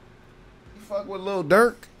Lil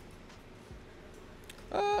Durk?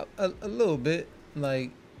 A little bit.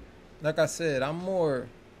 Like I said, I'm more.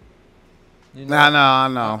 You know, I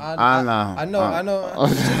know.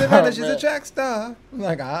 She's a track star.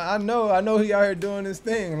 Like I know he out here doing his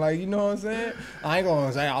thing. Like, you know what I'm saying? I ain't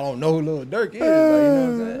gonna say I don't know who Lil Durk is. Like, you know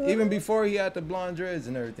what I'm saying? Even before he had the blonde dreads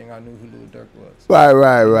and everything, I knew who Lil Durk was. Right. You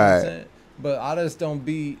know what I'm saying? But I just don't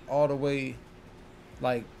be all the way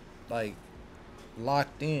like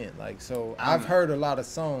locked in. Like, so I've heard a lot of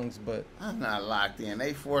songs, but I'm not locked in.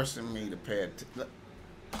 They forcing me to pay attention.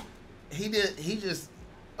 He just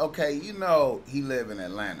okay, you know he live in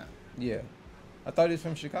Atlanta. yeah. I thought he was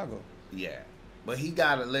from Chicago. Yeah. But he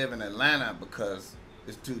gotta live in Atlanta because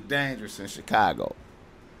it's too dangerous in Chicago.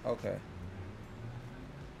 Okay.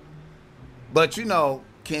 But you know,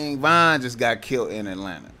 King Von just got killed in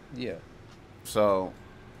Atlanta. Yeah. So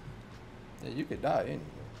Yeah, you could die anywhere.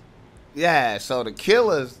 yeah, so the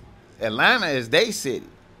killers, Atlanta is they city.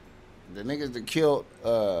 The niggas that killed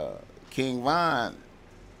King Von,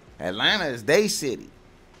 Atlanta is they city.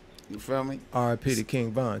 You feel me? R.I.P. to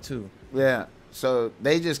King Von too. Yeah. So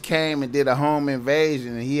they just came and did a home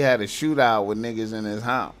invasion, and he had a shootout with niggas in his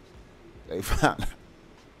house. They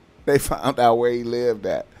found out where he lived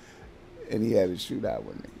at, and he had a shootout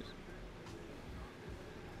with niggas.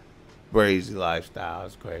 Crazy lifestyle.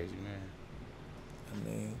 It's crazy, man. I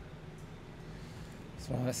mean, that's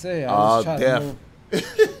why I say All I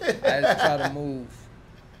just try to move.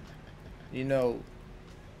 You know,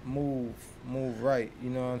 move right. You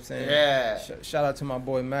know what I'm saying? Yeah. Shout out to my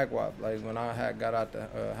boy Macwap. Like, when I had got out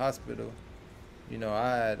the hospital, you know,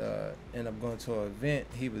 I had ended up going to an event.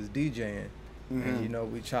 He was DJing, and you know,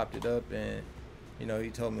 we chopped it up, and you know, he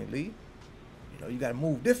told me, Lee, you know, you gotta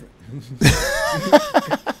move different.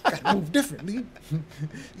 Gotta move different, Lee.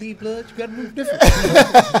 Lee Blood, you gotta move different.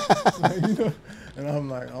 You know? And I'm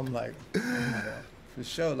like, for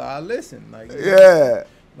sure. Like, I listen. Like, Yeah.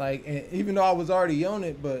 like, and even though I was already on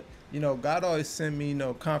it, but you know, God always sent me, you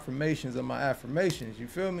know, confirmations of my affirmations. You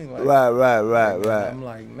feel me? Like, Right. I'm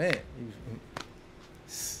like, man,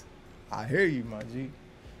 I hear you, my G.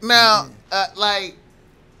 Now, like,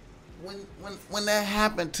 when that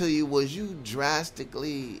happened to you, was you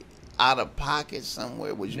drastically out of pocket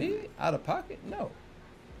somewhere? Was you Me? Out of pocket? No.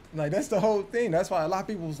 Like, that's the whole thing. That's why a lot of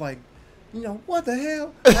people was like, you know, what the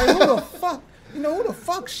hell? Like, who the fuck? You know, who the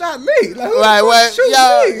fuck shot Lee? Like, who right? the fuck What? shoot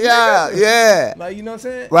Lee? Yeah. Like, you know what I'm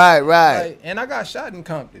saying? Right. Like, and I got shot in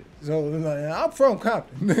Compton. So, like, I'm from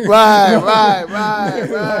Compton. Right.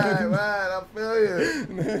 I feel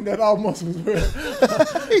you. That almost was real.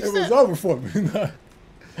 It was over for me.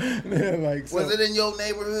 Like, so, Was it in your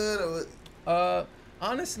neighborhood or?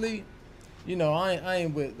 honestly, I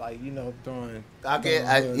ain't with like throwing. I throwing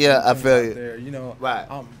hoods yeah, and I things feel out you. there. Right.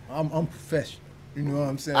 I'm professional. You know what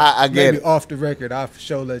I'm saying? I get Maybe it. off the record, I'll for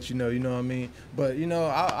sure let you know. You know what I mean? But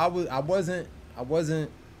I wasn't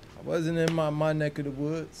in my neck of the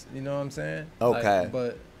woods. You know what I'm saying? Okay. Like,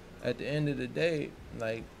 but at the end of the day,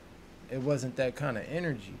 like, it wasn't that kind of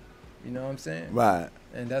energy. You know what I'm saying? Right.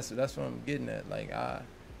 And that's what I'm getting at. Like,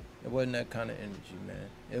 it wasn't that kind of energy, man.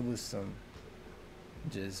 It was some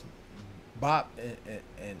just bop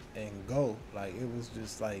and go. Like, it was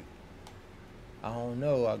just like, I don't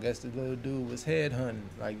know. I guess the little dude was headhunting.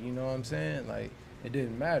 Like, you know what I'm saying? Like, it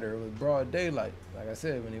didn't matter. It was broad daylight. Like I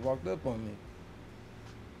said, when he walked up on me,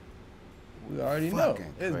 we already know.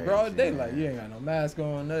 Fucking It's crazy, broad daylight. man. You ain't got no mask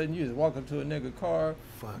on, nothing. You just walk up to a nigga car,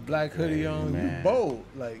 Fucking black hoodie crazy, on, man. you bold.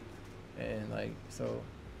 Like, and like, so,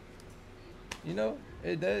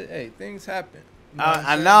 hey, things happen. You know what I'm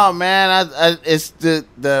I saying? know, man. It's the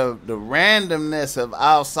randomness of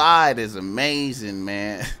outside is amazing,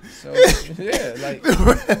 man. So yeah, like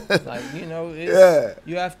it's, Yeah.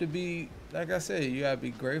 you have to be, like I said, you gotta be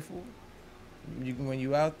grateful. When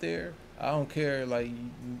you out there, I don't care. Like,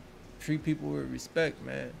 you treat people with respect,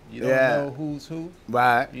 man. You don't Yeah. know who's who.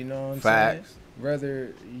 Right. You know what I'm Facts. saying?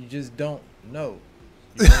 Rather, you just don't know.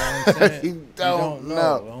 You know what I'm saying? You don't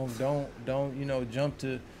know. Don't jump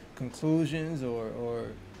to conclusions or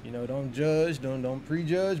don't judge. Don't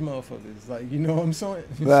prejudge motherfuckers. Like, you know what I'm saying?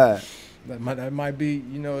 Right. That might be,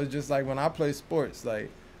 it's just like when I play sports,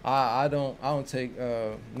 like I don't take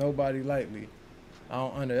nobody lightly. I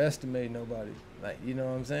don't underestimate nobody. Like, you know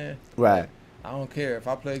what I'm saying? Right. I don't care if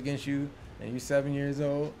I play against you and you 7 years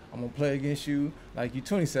old, I'm gonna play against you like you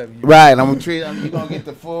 27 years old. Right. I'm gonna treat you gonna get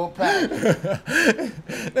the full package.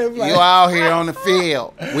 They be like, You out here on the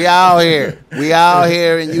field. We out here. We out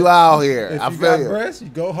here and you out here. if I you feel got you. breasts, you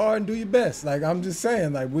go hard and do your best. Like, I'm just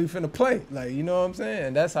saying, like, we finna play. Like, you know what I'm saying?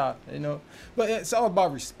 And that's how, But it's all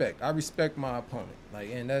about respect. I respect my opponent. Like,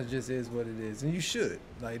 and that just is what it is. And you should.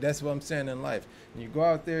 Like, that's what I'm saying in life. When you go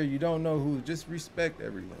out there, you don't know who. Just respect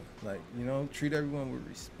everyone. Like, treat everyone with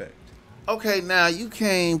respect. Okay, now you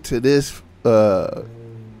came to this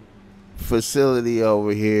facility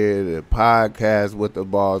over here, the podcast with the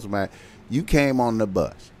boss, man. You came on the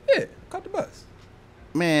bus. Yeah, caught the bus.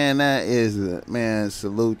 Man, that is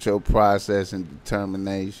salute your process and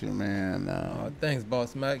determination, man. Thanks,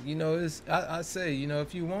 Boss Mac. I say,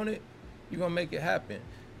 if you want it, you're going to make it happen.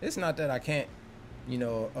 It's not that I can't,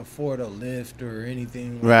 afford a lift or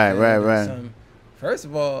anything like Right, that right, or right. something. First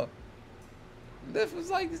of all, lift was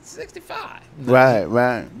like $65.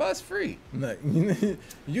 Right. Bus free. Like,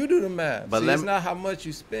 you do the math. But See, let it's me- not how much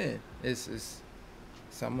you spend. It's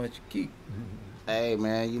how much you keep. Hey,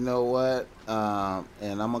 man, you know what?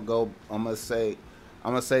 And I'm gonna say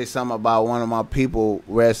something about one of my people.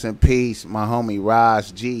 Rest in peace, my homie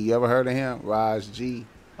Raj G. You ever heard of him? Raj G.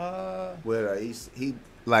 He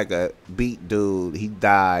like a beat dude. He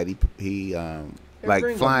died. He It like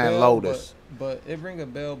ring a Flying bell, Lotus. But it ring a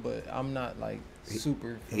bell, but I'm not like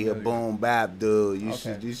super He a familiar. boom bap dude. You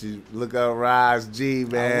Okay. should look up Raj G,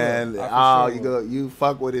 man. I for sure You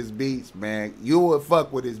fuck with his beats, man. You would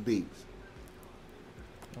fuck with his beats.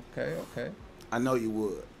 Okay. I know you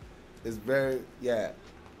would. It's very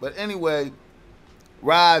But anyway,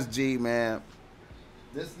 Raj G, man.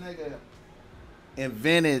 This nigga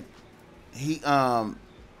invented the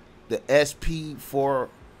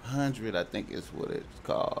SP400, I think is what it's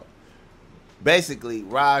called. Basically,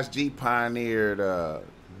 Raj G pioneered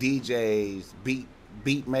DJs,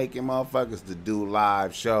 beat making motherfuckers to do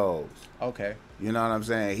live shows. Okay. You know what I'm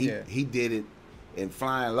saying? He did it, and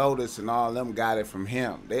Flying Lotus and all them got it from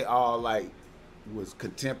him. They all like was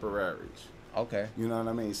contemporaries. Okay. You know what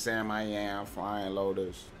I mean? Sam I Am, Flying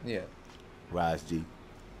Lotus, Yeah. Raj G.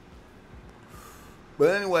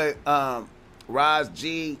 But anyway, Raj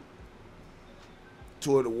G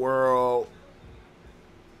toured the world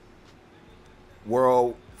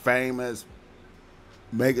famous,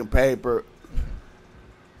 making paper,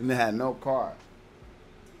 and they had no car.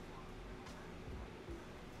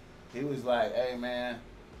 He was like, hey man,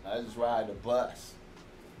 I just ride the bus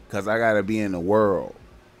because I got to be in the world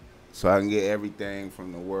so I can get everything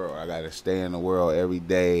from the world. I got to stay in the world every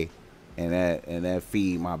day, and that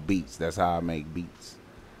feed my beats. That's how I make beats.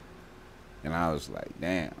 And I was like,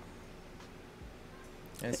 damn.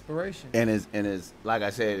 Inspiration. And it's like I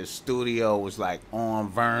said, his studio was like on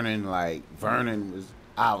Vernon. Like Vernon was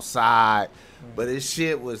outside, but his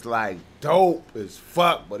shit was like dope as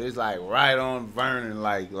fuck. But it's like right on Vernon.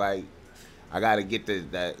 Like I gotta get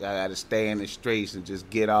I gotta stay in the streets and just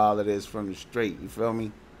get all of this from the street. You feel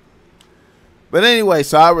me? But anyway,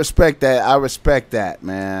 so I respect that. I respect that,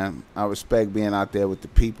 man. I respect being out there with the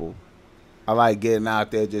people. I like getting out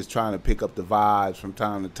there just trying to pick up the vibes from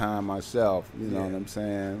time to time myself. You know what I'm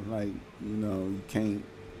saying? Like, you know,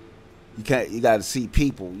 you got to see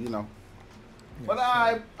people, you know. But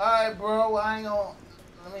all right, bro. I ain't gonna.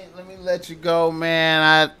 Let me let you go,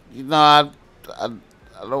 man. I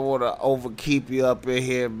don't want to overkeep you up in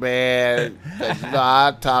here, man. 'Cause, you know,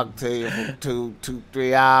 I talk to you for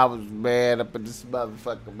 2-3 hours, man, up in this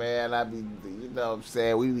motherfucker, man. I be, you know what I'm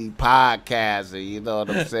saying? We be podcasting, you know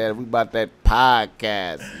what I'm saying? We about that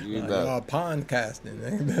podcast, you know. Y'all podcasting,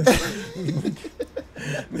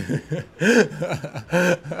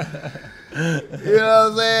 You know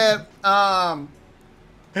what I'm saying?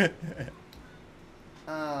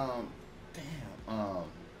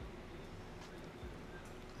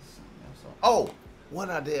 Oh, what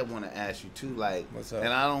I did want to ask you too, like, what's up?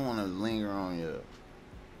 And I don't want to linger on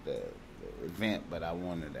the event, but I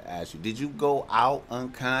wanted to ask you: did you go out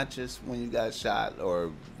unconscious when you got shot, or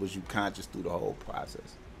was you conscious through the whole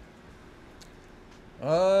process?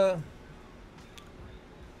 I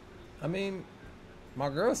mean, my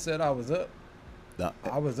girl said I was up. No.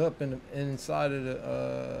 I was up inside of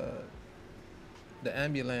the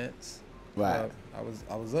ambulance. Right.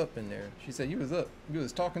 I was up in there. She said you was up. You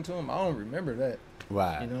was talking to him. I don't remember that.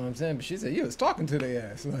 Right. You know what I'm saying? But she said you was talking to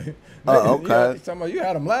their ass. Like, oh, okay. Talking about you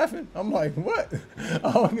had them laughing. I'm like, what?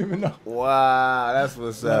 I don't even know. Wow, that's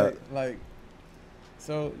what's up. Like,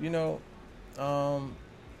 so you know,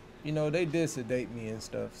 they did sedate me and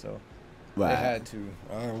stuff. So. Right. They had to.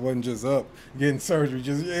 I wasn't just up getting surgery.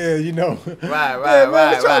 Just you know. Right.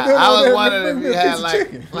 Right. I was wondering if you had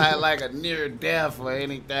like a near death or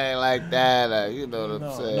anything like that. You know what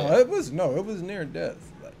I'm saying? No, it was near death.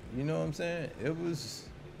 Like, you know what I'm saying? It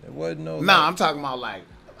wasn't no. No, I'm talking about like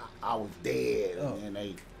I was dead and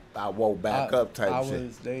then I woke back up type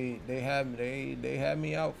shit. They had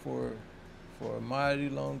me out for a mighty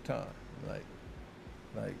long time. Like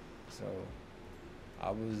so. I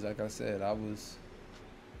was, like I said, it's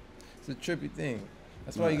a trippy thing.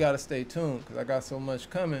 That's why you got to stay tuned, because I got so much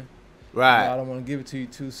coming. Right. I don't want to give it to you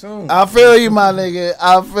too soon. I feel you, my nigga.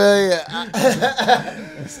 I feel you.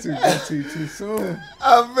 It's too good to you too soon.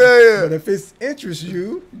 I feel you. But if it interests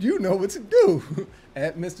you, you know what to do.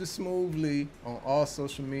 At Mr. Smooth Lee on all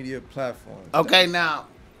social media platforms. Okay, now,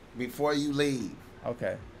 before you leave.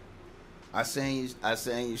 Okay. I seen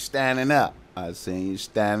you standing up.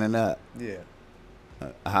 Yeah.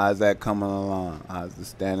 How's that coming along? How's the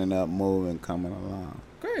standing up moving coming along?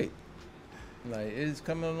 Great. Like, it's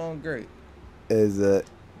coming along great. Is it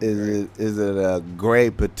a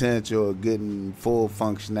great potential of getting full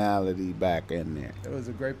functionality back in there? It was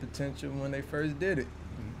a great potential when they first did it.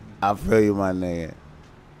 I feel you, my nigga.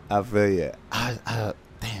 I feel you.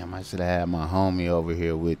 Damn, I should have had my homie over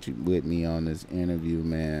here with me on this interview,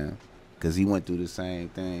 man, because he went through the same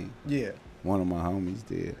thing. Yeah. One of my homies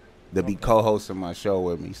did. To be co-hosting my show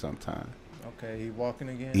with me sometime. Okay, he walking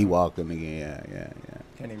again? He walking again, yeah.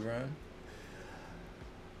 Can he run?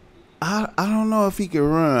 I don't know if he can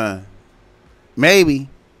run. Maybe.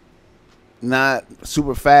 Not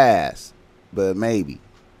super fast, but maybe.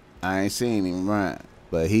 I ain't seen him run.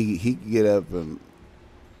 But he could get up and,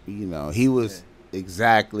 you know, he was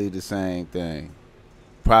exactly the same thing.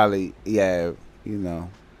 Probably, yeah, you know.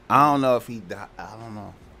 I don't know if he died. I don't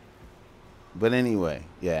know. But anyway,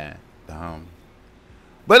 yeah, the homie.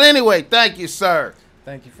 But anyway, thank you, sir.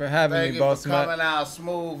 Thank you for having me, Boss Mac. Thank you for coming out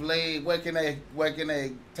smoothly. Where can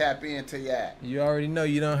they tap into you at? You already know.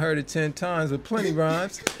 You done heard it 10 times with plenty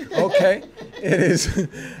rhymes. Okay. It is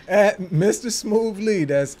at Mr. Smooth Lee.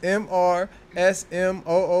 That's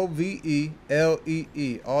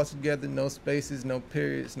MrSmooveLee. All together, no spaces, no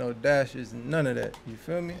periods, no dashes, none of that. You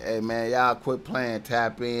feel me? Hey, man, y'all quit playing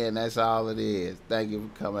tap in. That's all it is. Thank you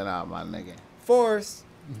for coming out, my nigga. Force.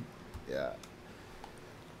 Yeah.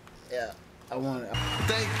 Yeah.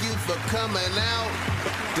 Thank you for coming out.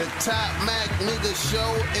 The Top Mac Nigga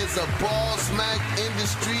Show is a Boss Mac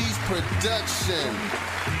Industries production.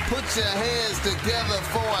 Put your hands together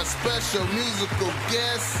for a special musical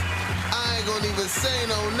guest. I ain't gonna even say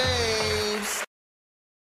no name.